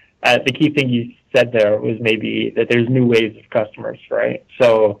the key thing you said there was maybe that there's new waves of customers, right?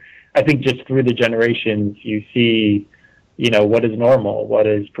 So I think just through the generations, you see, what is normal, what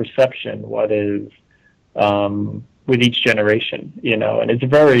is perception, what is with each generation, and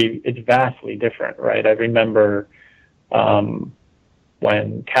it's vastly different, right? I remember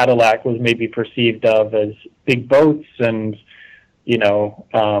when Cadillac was maybe perceived of as big boats and,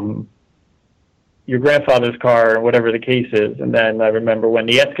 your grandfather's car, or whatever the case is. And then I remember when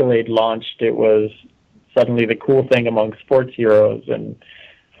the Escalade launched, it was suddenly the cool thing among sports heroes and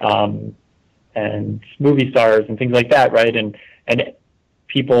movie stars and things like that, right? And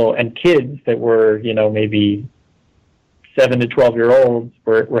people and kids that were, maybe 7 to 12-year-olds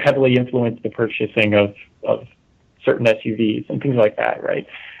were heavily influenced the purchasing of certain SUVs and things like that, right?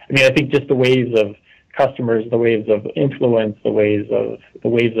 I mean, I think just the waves of customers, the waves of influence, the waves of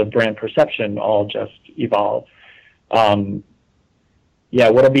brand perception all just evolve. What'll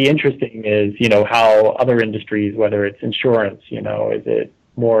be interesting is, how other industries, whether it's insurance, does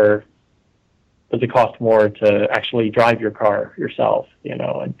it cost more to actually drive your car yourself,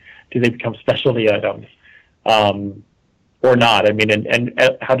 and do they become specialty items, or not? I mean, and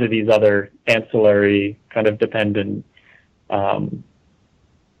how do these other ancillary kind of dependent,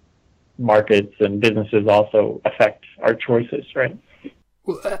 markets and businesses also affect our choices, right?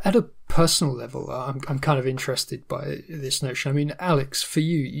 Well, at a personal level, I'm kind of interested by this notion. I mean, Alex, for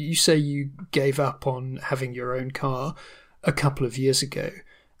you, you say you gave up on having your own car a couple of years ago.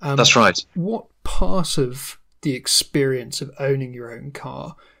 That's right. What part of the experience of owning your own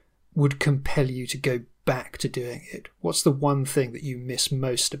car would compel you to go back to doing it? What's the one thing that you miss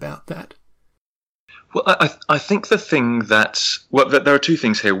most about that? Well, I think the thing that there are two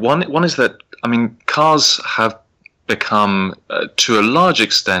things here. One is that, I mean, cars have become, to a large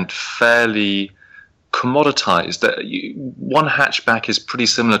extent, fairly commoditized. That one hatchback is pretty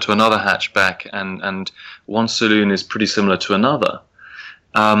similar to another hatchback, and one saloon is pretty similar to another.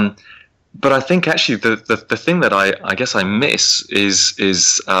 But I think actually the thing that I guess I miss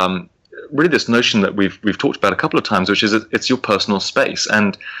is really this notion that we've talked about a couple of times, which is that it's your personal space,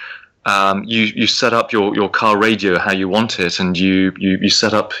 and you set up your car radio how you want it, and you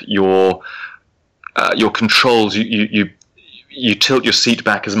set up your controls. You tilt your seat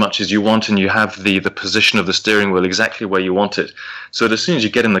back as much as you want, and you have the position of the steering wheel exactly where you want it. So that as soon as you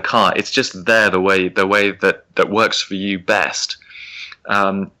get in the car, it's just there the way that works for you best.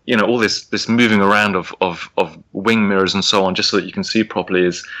 All this moving around of wing mirrors and so on, just so that you can see properly,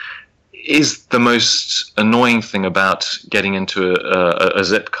 is the most annoying thing about getting into a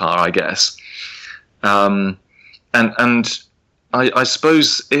Zip car, I guess. And I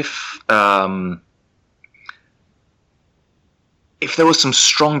suppose if there was some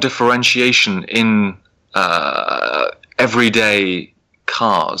strong differentiation in everyday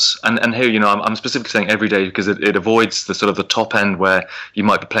cars, and here, I'm specifically saying everyday because it avoids the sort of the top end where you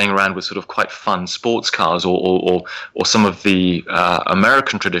might be playing around with sort of quite fun sports cars or some of the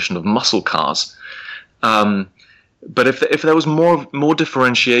American tradition of muscle cars. But if there was more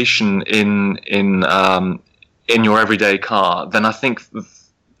differentiation in your everyday car, then I think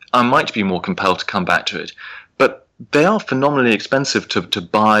I might be more compelled to come back to it. But they are phenomenally expensive to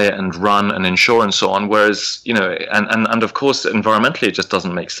buy and run and insure and so on, whereas, and of course, environmentally, it just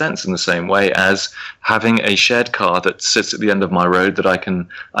doesn't make sense in the same way as having a shared car that sits at the end of my road that I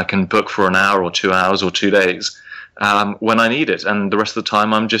can book for an hour or 2 hours or 2 days when I need it. And the rest of the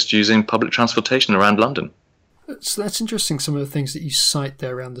time, I'm just using public transportation around London. So that's interesting, some of the things that you cite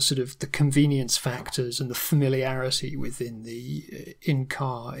there around the sort of the convenience factors and the familiarity within the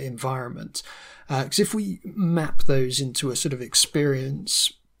in-car environment. Because if we map those into a sort of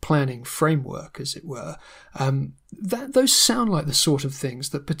experience planning framework, as it were, those sound like the sort of things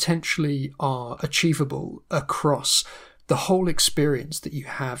that potentially are achievable across the whole experience that you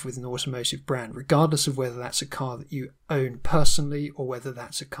have with an automotive brand, regardless of whether that's a car that you own personally or whether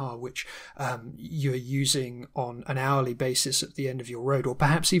that's a car which you're using on an hourly basis at the end of your road, or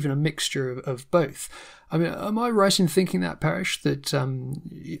perhaps even a mixture of both. I mean, am I right in thinking that, Paresh, that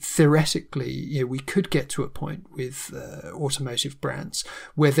theoretically, we could get to a point with automotive brands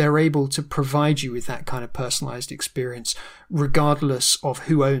where they're able to provide you with that kind of personalized experience, regardless of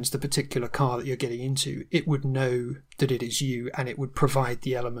who owns the particular car that you're getting into? It would know that it is you, and it would provide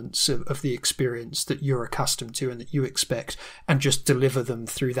the elements of the experience that you're accustomed to and that you expect, and just deliver them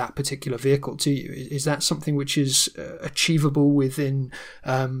through that particular vehicle to you. Is that something which is achievable within,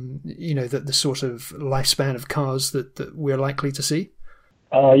 the sort of lifespan of cars that we're likely to see?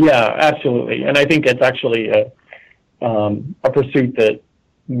 Yeah, absolutely. And I think it's actually a pursuit that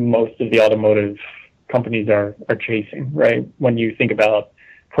most of the automotive companies are chasing, right? When you think about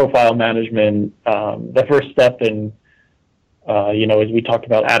profile management, the first step in, as we talked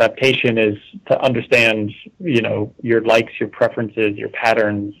about adaptation, is to understand, your likes, your preferences, your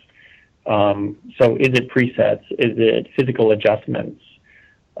patterns. So is it presets? Is it physical adjustments?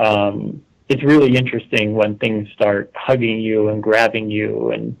 It's really interesting when things start hugging you and grabbing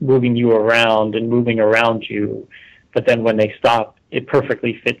you and moving you around and moving around you. But then when they stop, it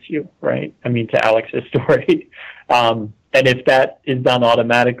perfectly fits you, right? I mean, to Alex's story. And if that is done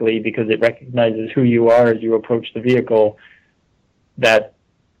automatically because it recognizes who you are as you approach the vehicle, that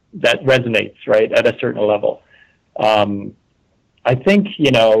resonates, right, at a certain level. I think,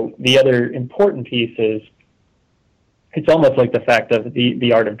 the other important piece is it's almost like the fact of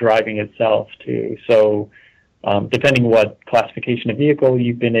the art of driving itself, too. So depending what classification of vehicle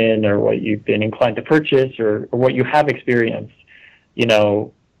you've been in or what you've been inclined to purchase or what you have experienced,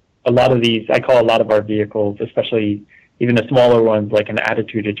 a lot of these, I call a lot of our vehicles, especially even the smaller ones, like an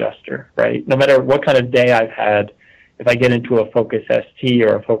attitude adjuster, right? No matter what kind of day I've had, if I get into a Focus ST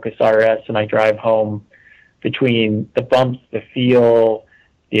or a Focus RS and I drive home, between the bumps, the feel,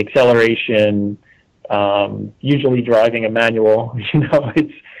 the acceleration, usually driving a manual,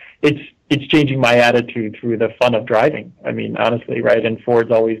 it's changing my attitude through the fun of driving. I mean, honestly, right? And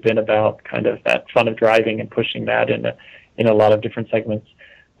Ford's always been about kind of that fun of driving and pushing that in a lot of different segments.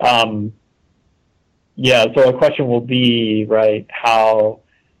 So a question will be, right, how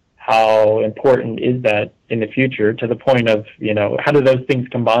important is that in the future, to the point of, how do those things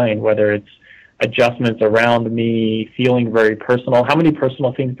combine, whether it's adjustments around me, feeling very personal. How many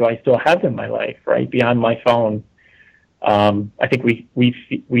personal things do I still have in my life, right, beyond my phone? I think we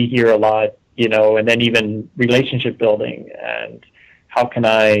hear a lot, and then even relationship building and how can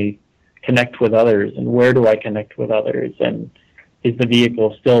I connect with others and where do I connect with others? And is the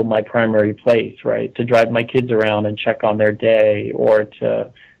vehicle still my primary place, right? To drive my kids around and check on their day, or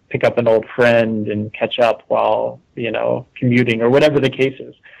to pick up an old friend and catch up while, commuting, or whatever the case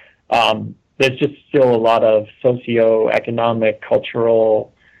is. There's just still a lot of socioeconomic,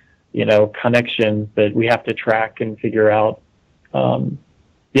 cultural, connections that we have to track and figure out,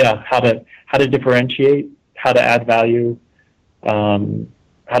 how to differentiate, how to add value,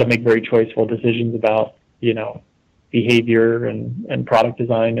 how to make very choiceful decisions about, behavior and product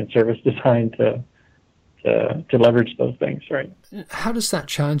design and service design to leverage those things, right? How does that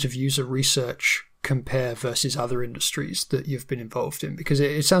challenge of user research compare versus other industries that you've been involved in? Because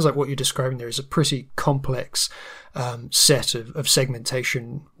it sounds like what you're describing there is a pretty complex set of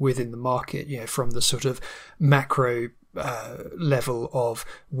segmentation within the market, from the sort of macro level of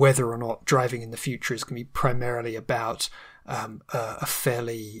whether or not driving in the future is going to be primarily about a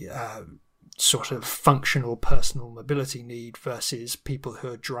fairly sort of functional personal mobility need versus people who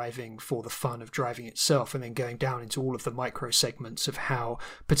are driving for the fun of driving itself, and then going down into all of the micro segments of how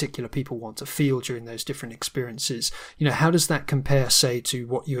particular people want to feel during those different experiences. How does that compare, say, to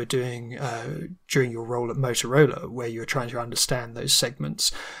what you were doing during your role at Motorola, where you were trying to understand those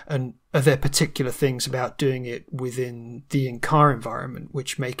segments? And are there particular things about doing it within the in-car environment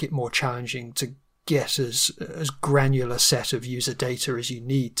which make it more challenging to get as granular set of user data as you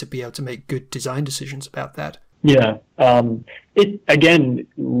need to be able to make good design decisions about that? Yeah. It, again,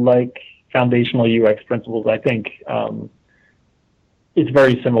 like foundational UX principles, I think it's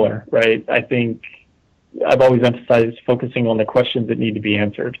very similar, right? I think I've always emphasized focusing on the questions that need to be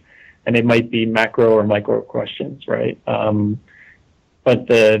answered, and it might be macro or micro questions, right? But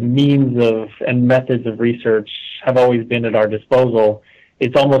the means of and methods of research have always been at our disposal.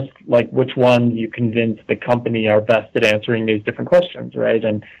 It's almost like which ones you convince the company are best at answering these different questions, right?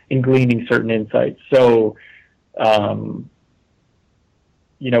 And in gleaning certain insights. So,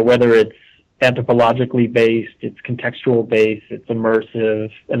 whether it's anthropologically based, it's contextual based, it's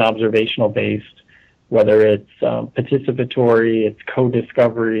immersive and observational based, whether it's participatory, it's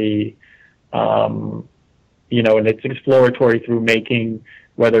co-discovery, and it's exploratory through making,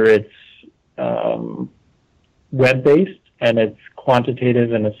 whether it's web-based and it's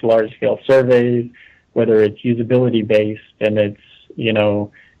quantitative and it's large-scale surveys, whether it's usability-based and it's,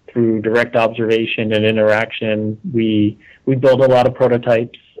 through direct observation and interaction. We build a lot of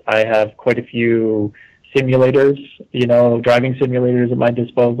prototypes. I have quite a few simulators, driving simulators at my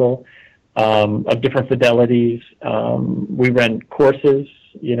disposal of different fidelities. We run courses,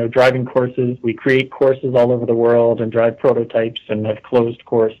 driving courses. We create courses all over the world and drive prototypes and have closed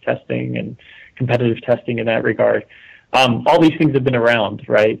course testing and competitive testing in that regard. All these things have been around,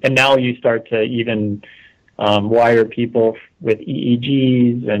 right? And now you start to even wire people with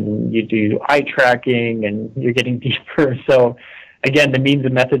EEGs, and you do eye tracking, and you're getting deeper. So, again, the means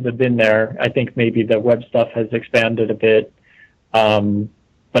and methods have been there. I think maybe the web stuff has expanded a bit,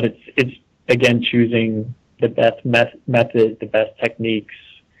 but it's again choosing the best method, the best techniques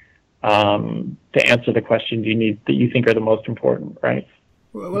to answer the questions you need that you think are the most important, right?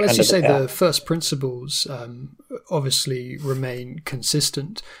 Well, as you say, the first principles obviously remain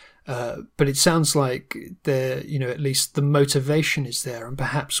consistent, but it sounds like at least the motivation is there, and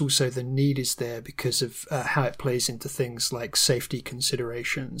perhaps also the need is there because of how it plays into things like safety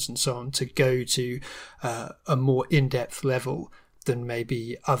considerations and so on, to go to a more in-depth level than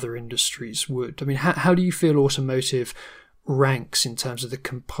maybe other industries would. I mean, how do you feel automotive ranks in terms of the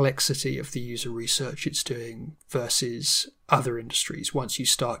complexity of the user research it's doing versus other industries once you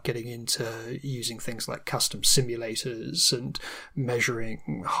start getting into using things like custom simulators and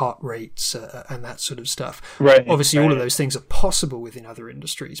measuring heart rates and that sort of stuff? Right. Obviously, all of those things are possible within other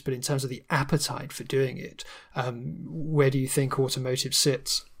industries, but in terms of the appetite for doing it, where do you think automotive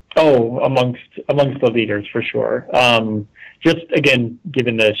sits? Oh, amongst the leaders, for sure. Just, again,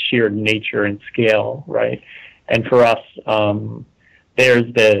 given the sheer nature and scale, right? And for us,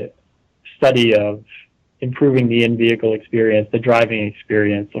 there's the study of improving the in-vehicle experience, the driving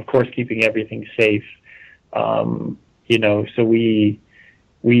experience, of course, keeping everything safe. So we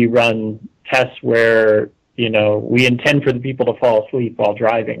run tests where, we intend for the people to fall asleep while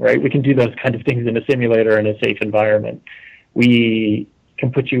driving, right? We can do those kind of things in a simulator in a safe environment. We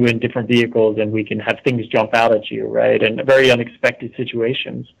can put you in different vehicles and we can have things jump out at you, right? And very unexpected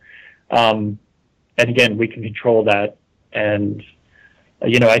situations. And again, we can control that. And,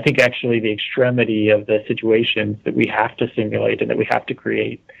 I think actually the extremity of the situations that we have to simulate and that we have to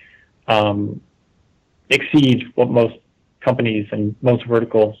create exceed what most companies and most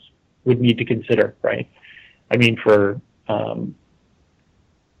verticals would need to consider, right? I mean, for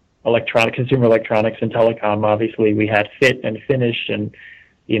consumer electronics and telecom. Obviously, we had fit and finish and,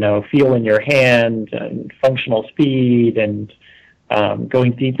 feel in your hand and functional speed and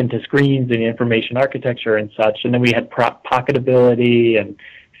going deep into screens and information architecture and such. And then we had pocketability and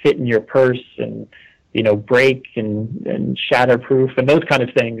fit in your purse and, break and shatterproof and those kind of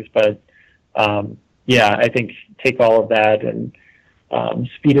things. But I think take all of that and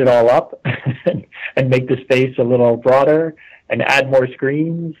speed it all up and make the space a little broader and add more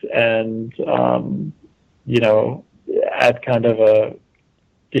screens and, add kind of a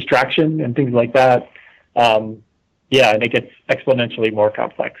distraction and things like that. And it gets exponentially more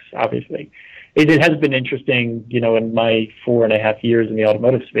complex, obviously. It has been interesting, in my 4.5 years in the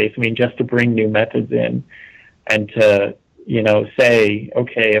automotive space, just to bring new methods in and to, say,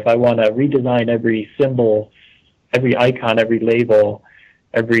 okay, if I want to redesign every symbol, every icon, every label,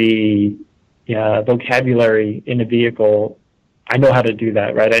 every vocabulary in a vehicle, I know how to do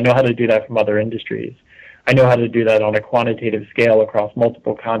that, right? I know how to do that from other industries. I know how to do that on a quantitative scale across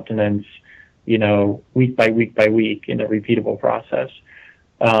multiple continents, week by week by week in a repeatable process.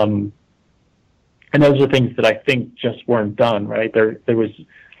 And those are things that I think just weren't done, right? There was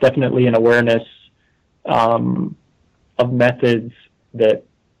definitely an awareness of methods that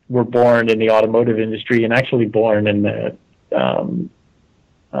were born in the automotive industry and actually born in the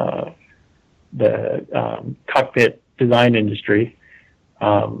cockpit design industry.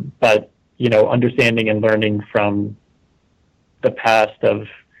 But, understanding and learning from the past of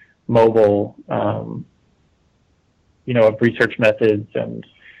mobile, of research methods and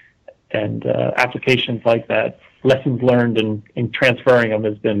applications like that, lessons learned and transferring them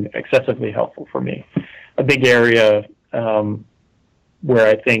has been excessively helpful for me. A big area where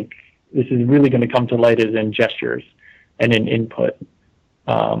I think this is really going to come to light is in gestures and in input.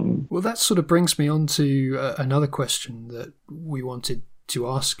 Well, that sort of brings me on to another question that we wanted to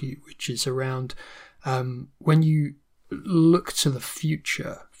ask you, which is around when you look to the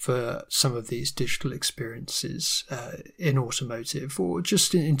future for some of these digital experiences in automotive, or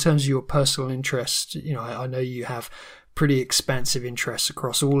just in terms of your personal interest. I know you have pretty expansive interests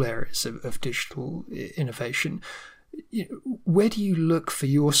across all areas of digital innovation. Where do you look for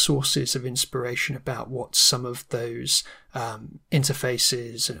your sources of inspiration about what some of those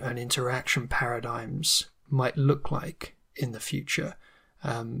interfaces and interaction paradigms might look like in the future?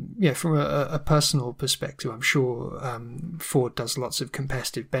 From a personal perspective, I'm sure Ford does lots of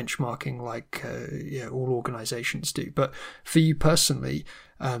competitive benchmarking like all organizations do. But for you personally,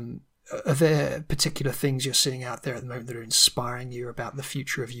 are there particular things you're seeing out there at the moment that are inspiring you about the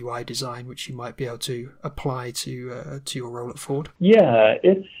future of UI design, which you might be able to apply to your role at Ford? Yeah,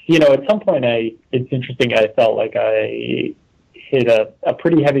 it's, at some point it's interesting. I felt like I hit a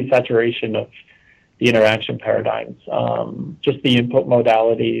pretty heavy saturation of the interaction paradigms, just the input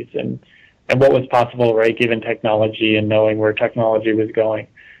modalities and what was possible, right, given technology and knowing where technology was going,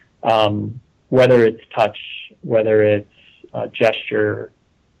 whether it's touch, whether it's gesture,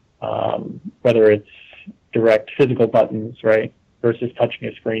 whether it's direct physical buttons, right, versus touching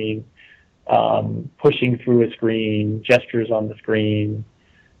a screen, pushing through a screen, gestures on the screen,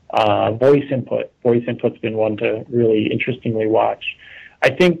 voice input. Voice input's been one to really interestingly watch. I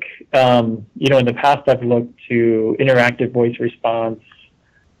think, in the past I've looked to interactive voice response.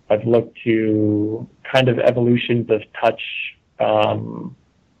 I've looked to kind of evolutions of touch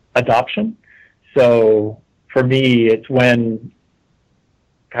adoption. So for me, it's when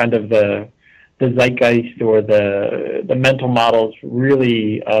kind of the zeitgeist or the mental models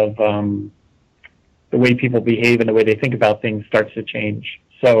really of the way people behave and the way they think about things starts to change.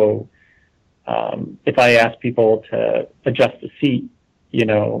 So if I ask people to adjust a seat,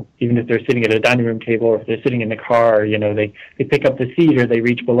 even if they're sitting at a dining room table or if they're sitting in the car, they pick up the seat or they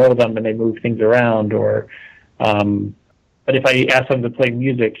reach below them and they move things around. Or, but if I ask them to play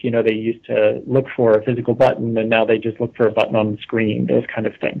music, they used to look for a physical button and now they just look for a button on the screen, those kind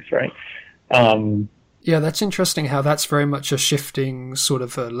of things, right? Yeah, that's interesting how that's very much a shifting sort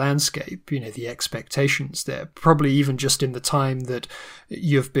of a landscape, the expectations there. Probably even just in the time that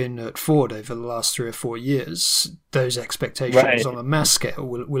you've been at Ford over the last 3 or 4 years, those expectations on a mass scale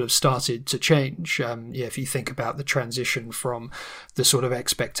will have started to change. If you think about the transition from the sort of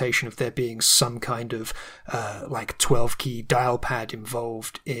expectation of there being some kind of like 12-key dial pad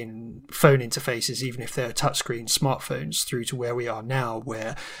involved in phone interfaces, even if they're touchscreen smartphones, through to where we are now,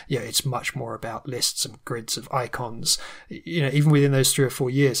 where it's much more about lists and grids of icons. Even within those 3 or 4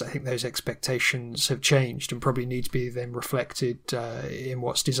 years, I think those expectations have changed and probably need to be then reflected in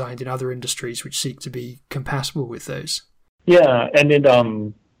what's designed in other industries which seek to be compatible with those. Yeah, and it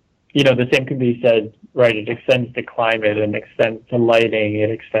the same can be said, right? It extends to climate and extends to lighting, it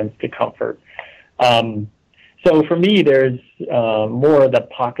extends to comfort. So for me, there's more of the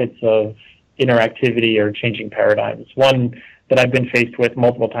pockets of interactivity or changing paradigms. One that I've been faced with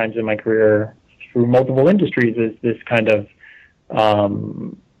multiple times in my career through multiple industries is this kind of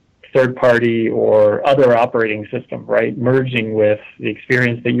third-party or other operating system, right? Merging with the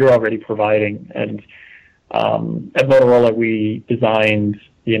experience that you're already providing. And at Motorola, we designed,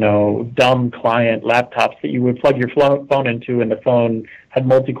 dumb client laptops that you would plug your phone into, and the phone had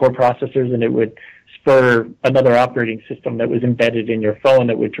multi-core processors, and it would spur another operating system that was embedded in your phone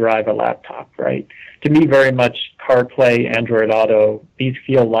that would drive a laptop, right? To me, very much CarPlay, Android Auto, these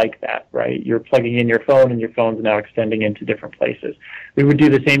feel like that, right? You're plugging in your phone, and your phone's now extending into different places. We would do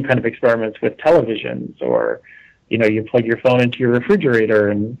the same kind of experiments with televisions, or you plug your phone into your refrigerator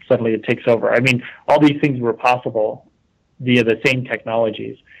and suddenly it takes over. I mean, all these things were possible via the same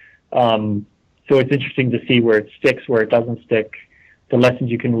technologies. So it's interesting to see where it sticks, where it doesn't stick, the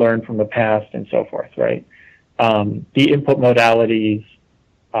lessons you can learn from the past and so forth, right? The input modalities,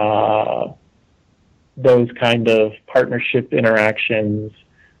 those kind of partnership interactions,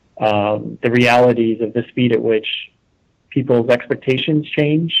 the realities of the speed at which people's expectations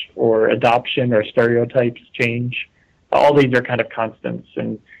change or adoption or stereotypes change. All these are kind of constants,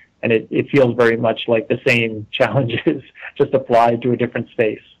 and it feels very much like the same challenges, just applied to a different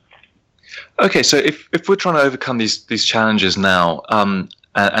space. Okay, so if we're trying to overcome these challenges now,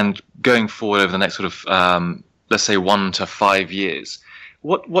 and going forward over the next sort of let's say 1 to 5 years,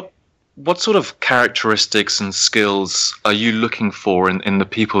 what sort of characteristics and skills are you looking for in the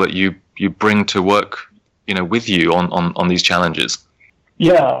people that you bring to work, with you on these challenges?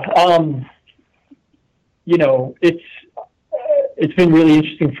 Yeah, it's been really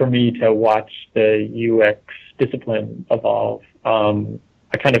interesting for me to watch the UX discipline evolve.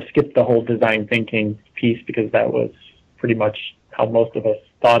 I kind of skipped the whole design thinking piece because that was pretty much how most of us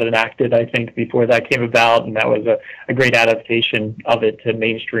thought and acted, I think, before that came about, and that was a great adaptation of it to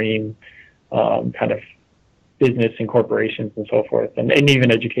mainstream kind of business and corporations and so forth, and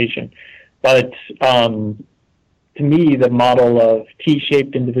even education. But to me, the model of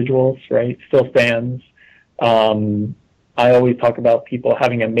T-shaped individuals, right, still stands. I always talk about people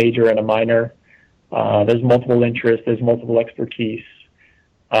having a major and a minor. There's multiple interests, there's multiple expertise.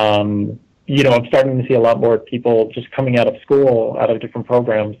 I'm starting to see a lot more people just coming out of school, out of different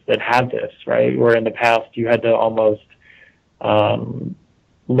programs that have this, right? Where in the past you had to almost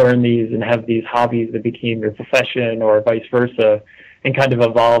learn these and have these hobbies that became your profession, or vice versa, and kind of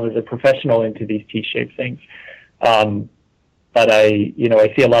evolve as a professional into these T-shaped things. But I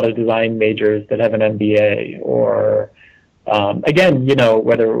see a lot of design majors that have an MBA, or again,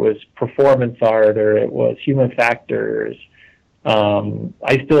 whether it was performance art or it was human factors.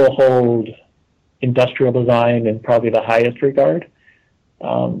 I still hold industrial design in probably the highest regard,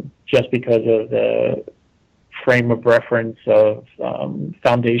 just because of the frame of reference of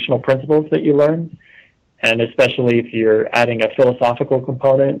foundational principles that you learn, and especially if you're adding a philosophical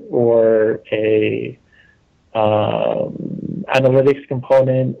component or a analytics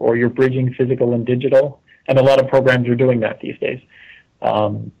component, or you're bridging physical and digital, and a lot of programs are doing that these days.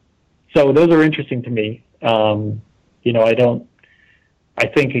 So those are interesting to me. I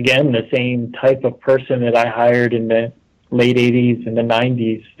think, again, the same type of person that I hired in the late 80s and the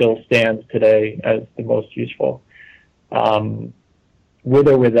 90s still stands today as the most useful, with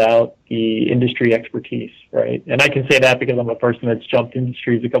or without the industry expertise, right? And I can say that because I'm a person that's jumped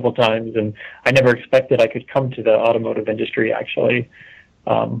industries a couple of times, and I never expected I could come to the automotive industry, actually,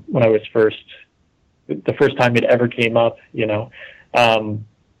 when I was the first time it ever came up,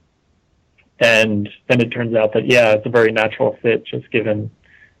 and then it turns out that, yeah, it's a very natural fit, just given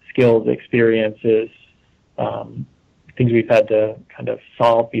skills, experiences, things we've had to kind of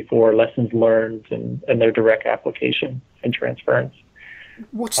solve before, lessons learned, and their direct application and transference.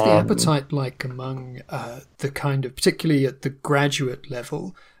 What's the appetite like among the kind of, particularly at the graduate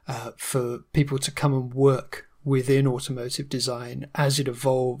level, for people to come and work within automotive design as it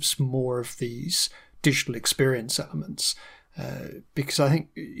evolves more of these digital experience elements? Because I think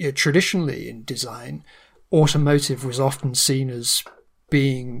traditionally in design, automotive was often seen as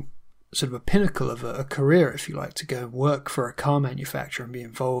being sort of a pinnacle of a career, if you like, to go and work for a car manufacturer and be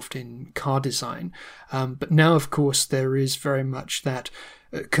involved in car design. But now, of course, there is very much that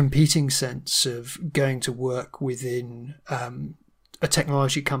competing sense of going to work within a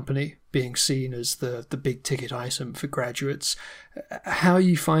technology company being seen as the big ticket item for graduates. How are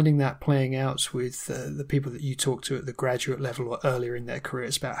you finding that playing out with the people that you talk to at the graduate level or earlier in their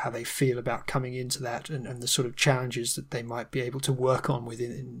careers about how they feel about coming into that and the sort of challenges that they might be able to work on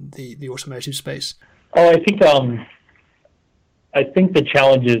within the automotive space? Oh, I think the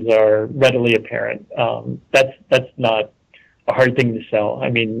challenges are readily apparent. That's not a hard thing to sell.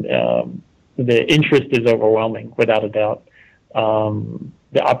 I mean, the interest is overwhelming, without a doubt.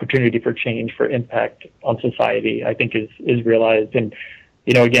 The opportunity for change, for impact on society, I think is realized. And,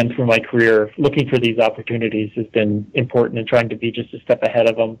 again, through my career, looking for these opportunities has been important, and trying to be just a step ahead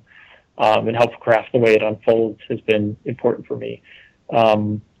of them and help craft the way it unfolds has been important for me.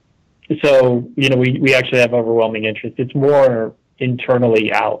 So, we actually have overwhelming interest. It's more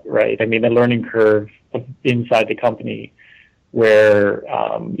internally out, right? I mean, the learning curve inside the company, where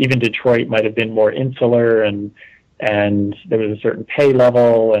even Detroit might have been more insular, and there was a certain pay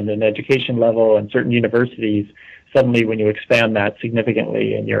level and an education level, and certain universities, suddenly when you expand that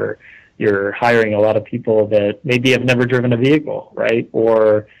significantly and you're hiring a lot of people that maybe have never driven a vehicle, right?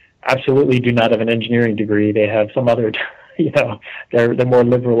 Or absolutely do not have an engineering degree. They have some other, they're more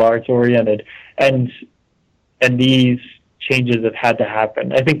liberal arts oriented. And these changes have had to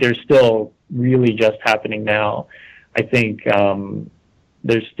happen. I think they're still really just happening now. I think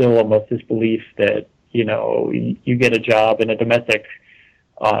there's still almost this belief that, you get a job in a domestic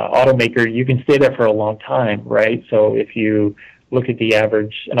automaker, you can stay there for a long time, right? So if you look at the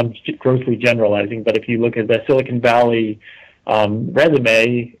average, and I'm grossly generalizing, but if you look at the Silicon Valley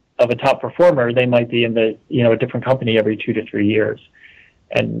resume of a top performer, they might be in a different company every 2 to 3 years.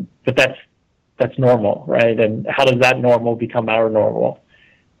 But that's normal, right? And how does that normal become our normal?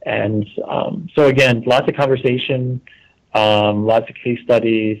 And so again, lots of conversation, lots of case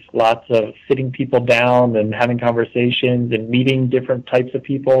studies, lots of sitting people down and having conversations and meeting different types of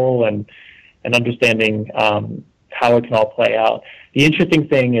people and understanding how it can all play out. The interesting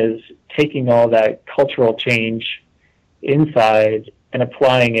thing is taking all that cultural change inside and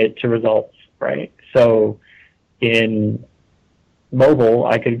applying it to results, right? So in mobile,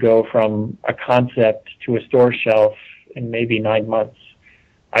 I could go from a concept to a store shelf in maybe 9 months.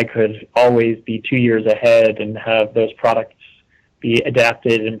 I could always be 2 years ahead and have those products be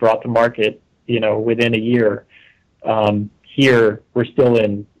adapted and brought to market, within a year. Here, we're still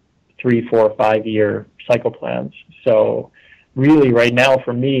in 3, 4, 5 year cycle plans. So really right now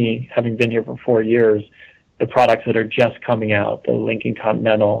for me, having been here for 4 years, the products that are just coming out, the Lincoln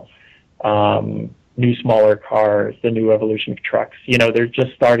Continental, new smaller cars, the new evolution of trucks, they're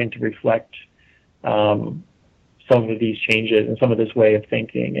just starting to reflect some of these changes and some of this way of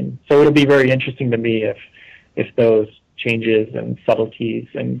thinking. And so it'll be very interesting to me if those changes and subtleties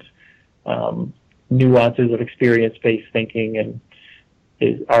and nuances of experience-based thinking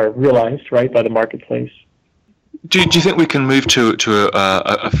are realized, right, by the marketplace. Do you think we can move to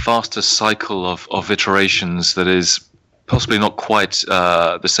a faster cycle of iterations that is possibly not quite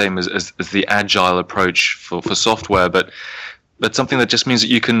the same as the agile approach for software, but something that just means that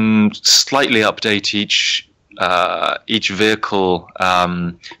you can slightly update each vehicle,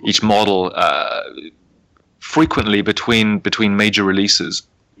 each model frequently between major releases?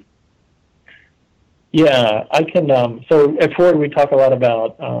 Yeah, I can. So at Ford, we talk a lot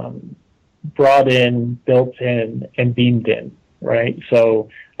about brought in, built in, and beamed in, right? So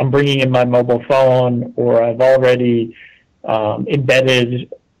I'm bringing in my mobile phone, or I've already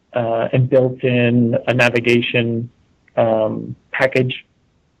embedded and built in a navigation package,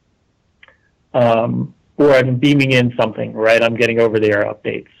 or I'm beaming in something, right? I'm getting over-the-air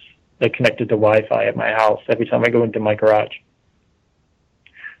updates that connected to Wi-Fi at my house every time I go into my garage.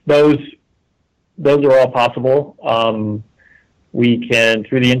 Those are all possible. We can,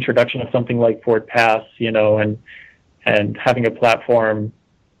 through the introduction of something like Ford Pass, and having a platform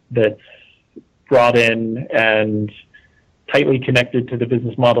that's brought in and tightly connected to the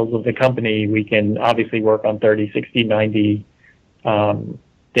business models of the company, we can obviously work on 30, 60, 90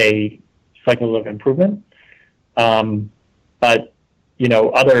 day cycles of improvement. But,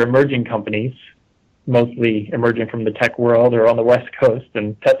 other emerging companies, mostly emerging from the tech world or on the West Coast,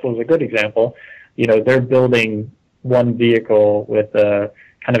 and Tesla is a good example, they're building one vehicle with a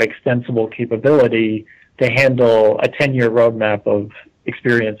kind of extensible capability to handle a 10-year roadmap of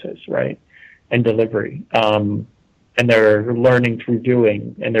experiences, right, and delivery. And they're learning through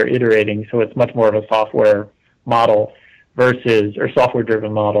doing, and they're iterating, so it's much more of a software model or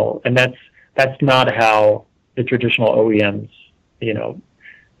software-driven model. And that's not how the traditional OEMs,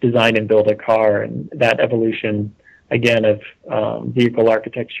 design and build a car. And that evolution, again, of vehicle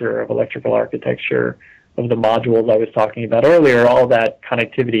architecture, of electrical architecture, the modules I was talking about earlier, all that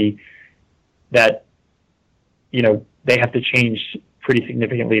connectivity that, they have to change pretty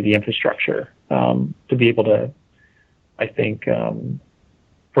significantly the infrastructure to be able to, I think,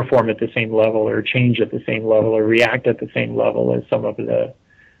 perform at the same level or change at the same level or react at the same level as some of the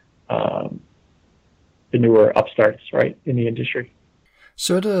newer upstarts, right, in the industry.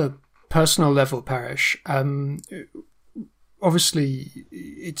 So at a personal level, Paresh, obviously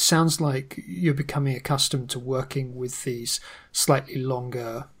it sounds like you're becoming accustomed to working with these slightly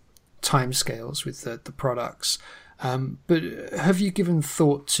longer timescales with the products. But have you given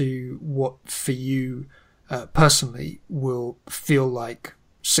thought to what for you personally will feel like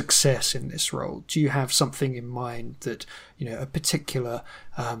success in this role? Do you have something in mind that, a particular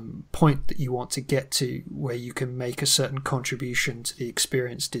point that you want to get to where you can make a certain contribution to the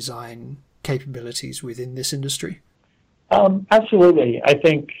experience design capabilities within this industry? Absolutely. I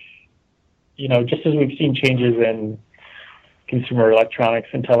think, just as we've seen changes in consumer electronics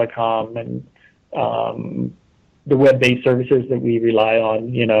and telecom and the web-based services that we rely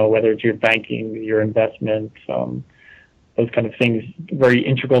on, whether it's your banking, your investments, those kind of things, very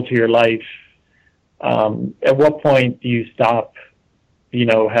integral to your life. At what point do you stop,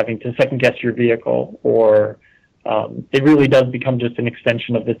 having to second guess your vehicle, or it really does become just an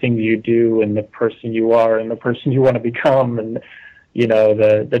extension of the things you do and the person you are and the person you want to become and,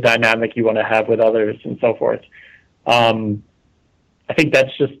 the dynamic you want to have with others and so forth. I think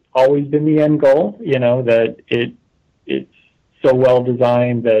that's just always been the end goal, that it's so well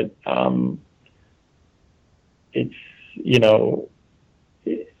designed that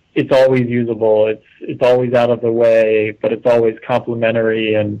it's always usable. It's always out of the way, but it's always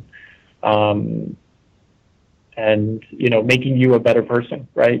complementary and making you a better person,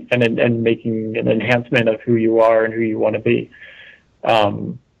 right? And making an enhancement of who you are and who you want to be.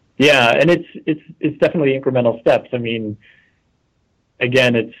 And it's definitely incremental steps. I mean,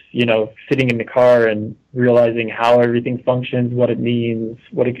 again, it's, sitting in the car and realizing how everything functions, what it means,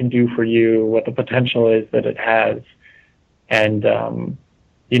 what it can do for you, what the potential is that it has. And,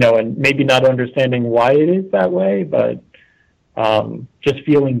 and maybe not understanding why it is that way, but just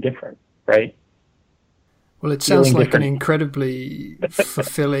feeling different, right? Well, it sounds like an incredibly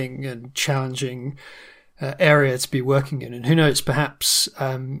fulfilling and challenging area to be working in. And who knows, perhaps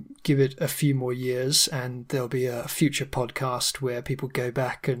give it a few more years and there'll be a future podcast where people go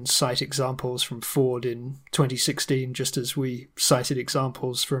back and cite examples from Ford in 2016, just as we cited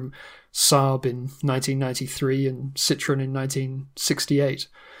examples from Saab in 1993 and Citroën in 1968.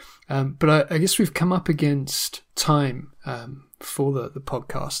 But I guess we've come up against time for the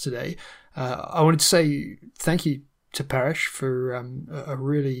podcast today. I wanted to say thank you to Paresh for a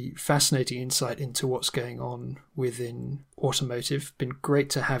really fascinating insight into what's going on within automotive. Been great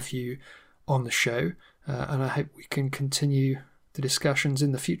to have you on the show, and I hope we can continue the discussions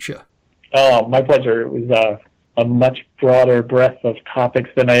in the future. Oh, my pleasure. It was a much broader breadth of topics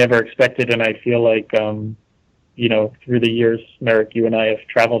than I ever expected, and I feel like, through the years, Merrick, you and I have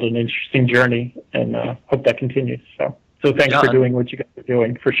traveled an interesting journey, and hope that continues. So thanks for doing what you guys are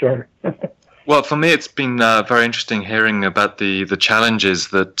doing, for sure. Well, for me, it's been very interesting hearing about the challenges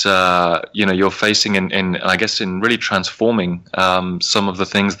that you're facing in I guess in really transforming some of the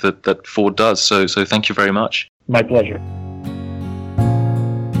things that Ford does. So thank you very much. My pleasure.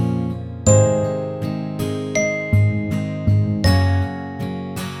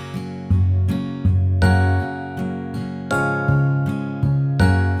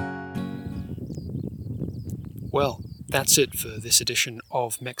 Well, that's it for this edition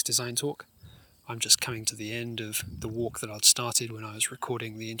of MEX Design Talk. I'm just coming to the end of the walk that I'd started when I was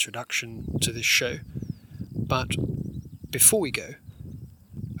recording the introduction to this show. But before we go,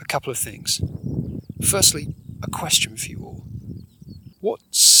 a couple of things. Firstly, a question for you all. What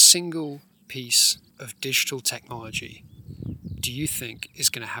single piece of digital technology do you think is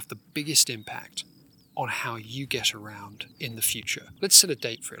going to have the biggest impact on how you get around in the future? Let's set a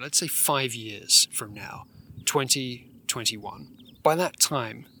date for it. Let's say 5 years from now, 2021. By that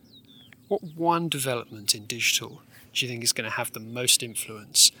time, what one development in digital do you think is going to have the most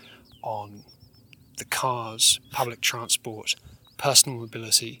influence on the cars, public transport, personal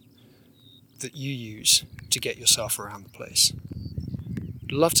mobility that you use to get yourself around the place?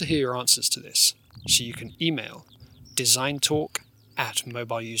 I'd love to hear your answers to this, so you can email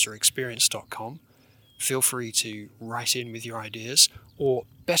designtalk@mobileuserexperience.com. Feel free to write in with your ideas, or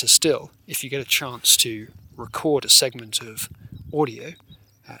better still, if you get a chance to record a segment of audio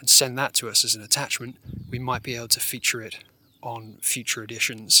and send that to us as an attachment, we might be able to feature it on future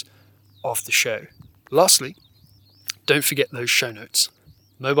editions of the show. Lastly, don't forget those show notes,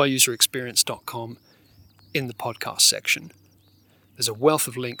 mobileuserexperience.com, in the podcast section. There's a wealth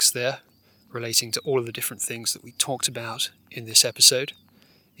of links there relating to all of the different things that we talked about in this episode,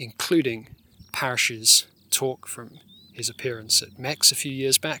 including Parish's talk from his appearance at MEX a few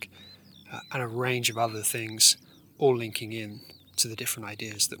years back, and a range of other things, all linking in to the different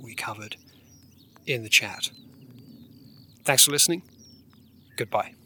ideas that we covered in the chat. Thanks for listening. Goodbye.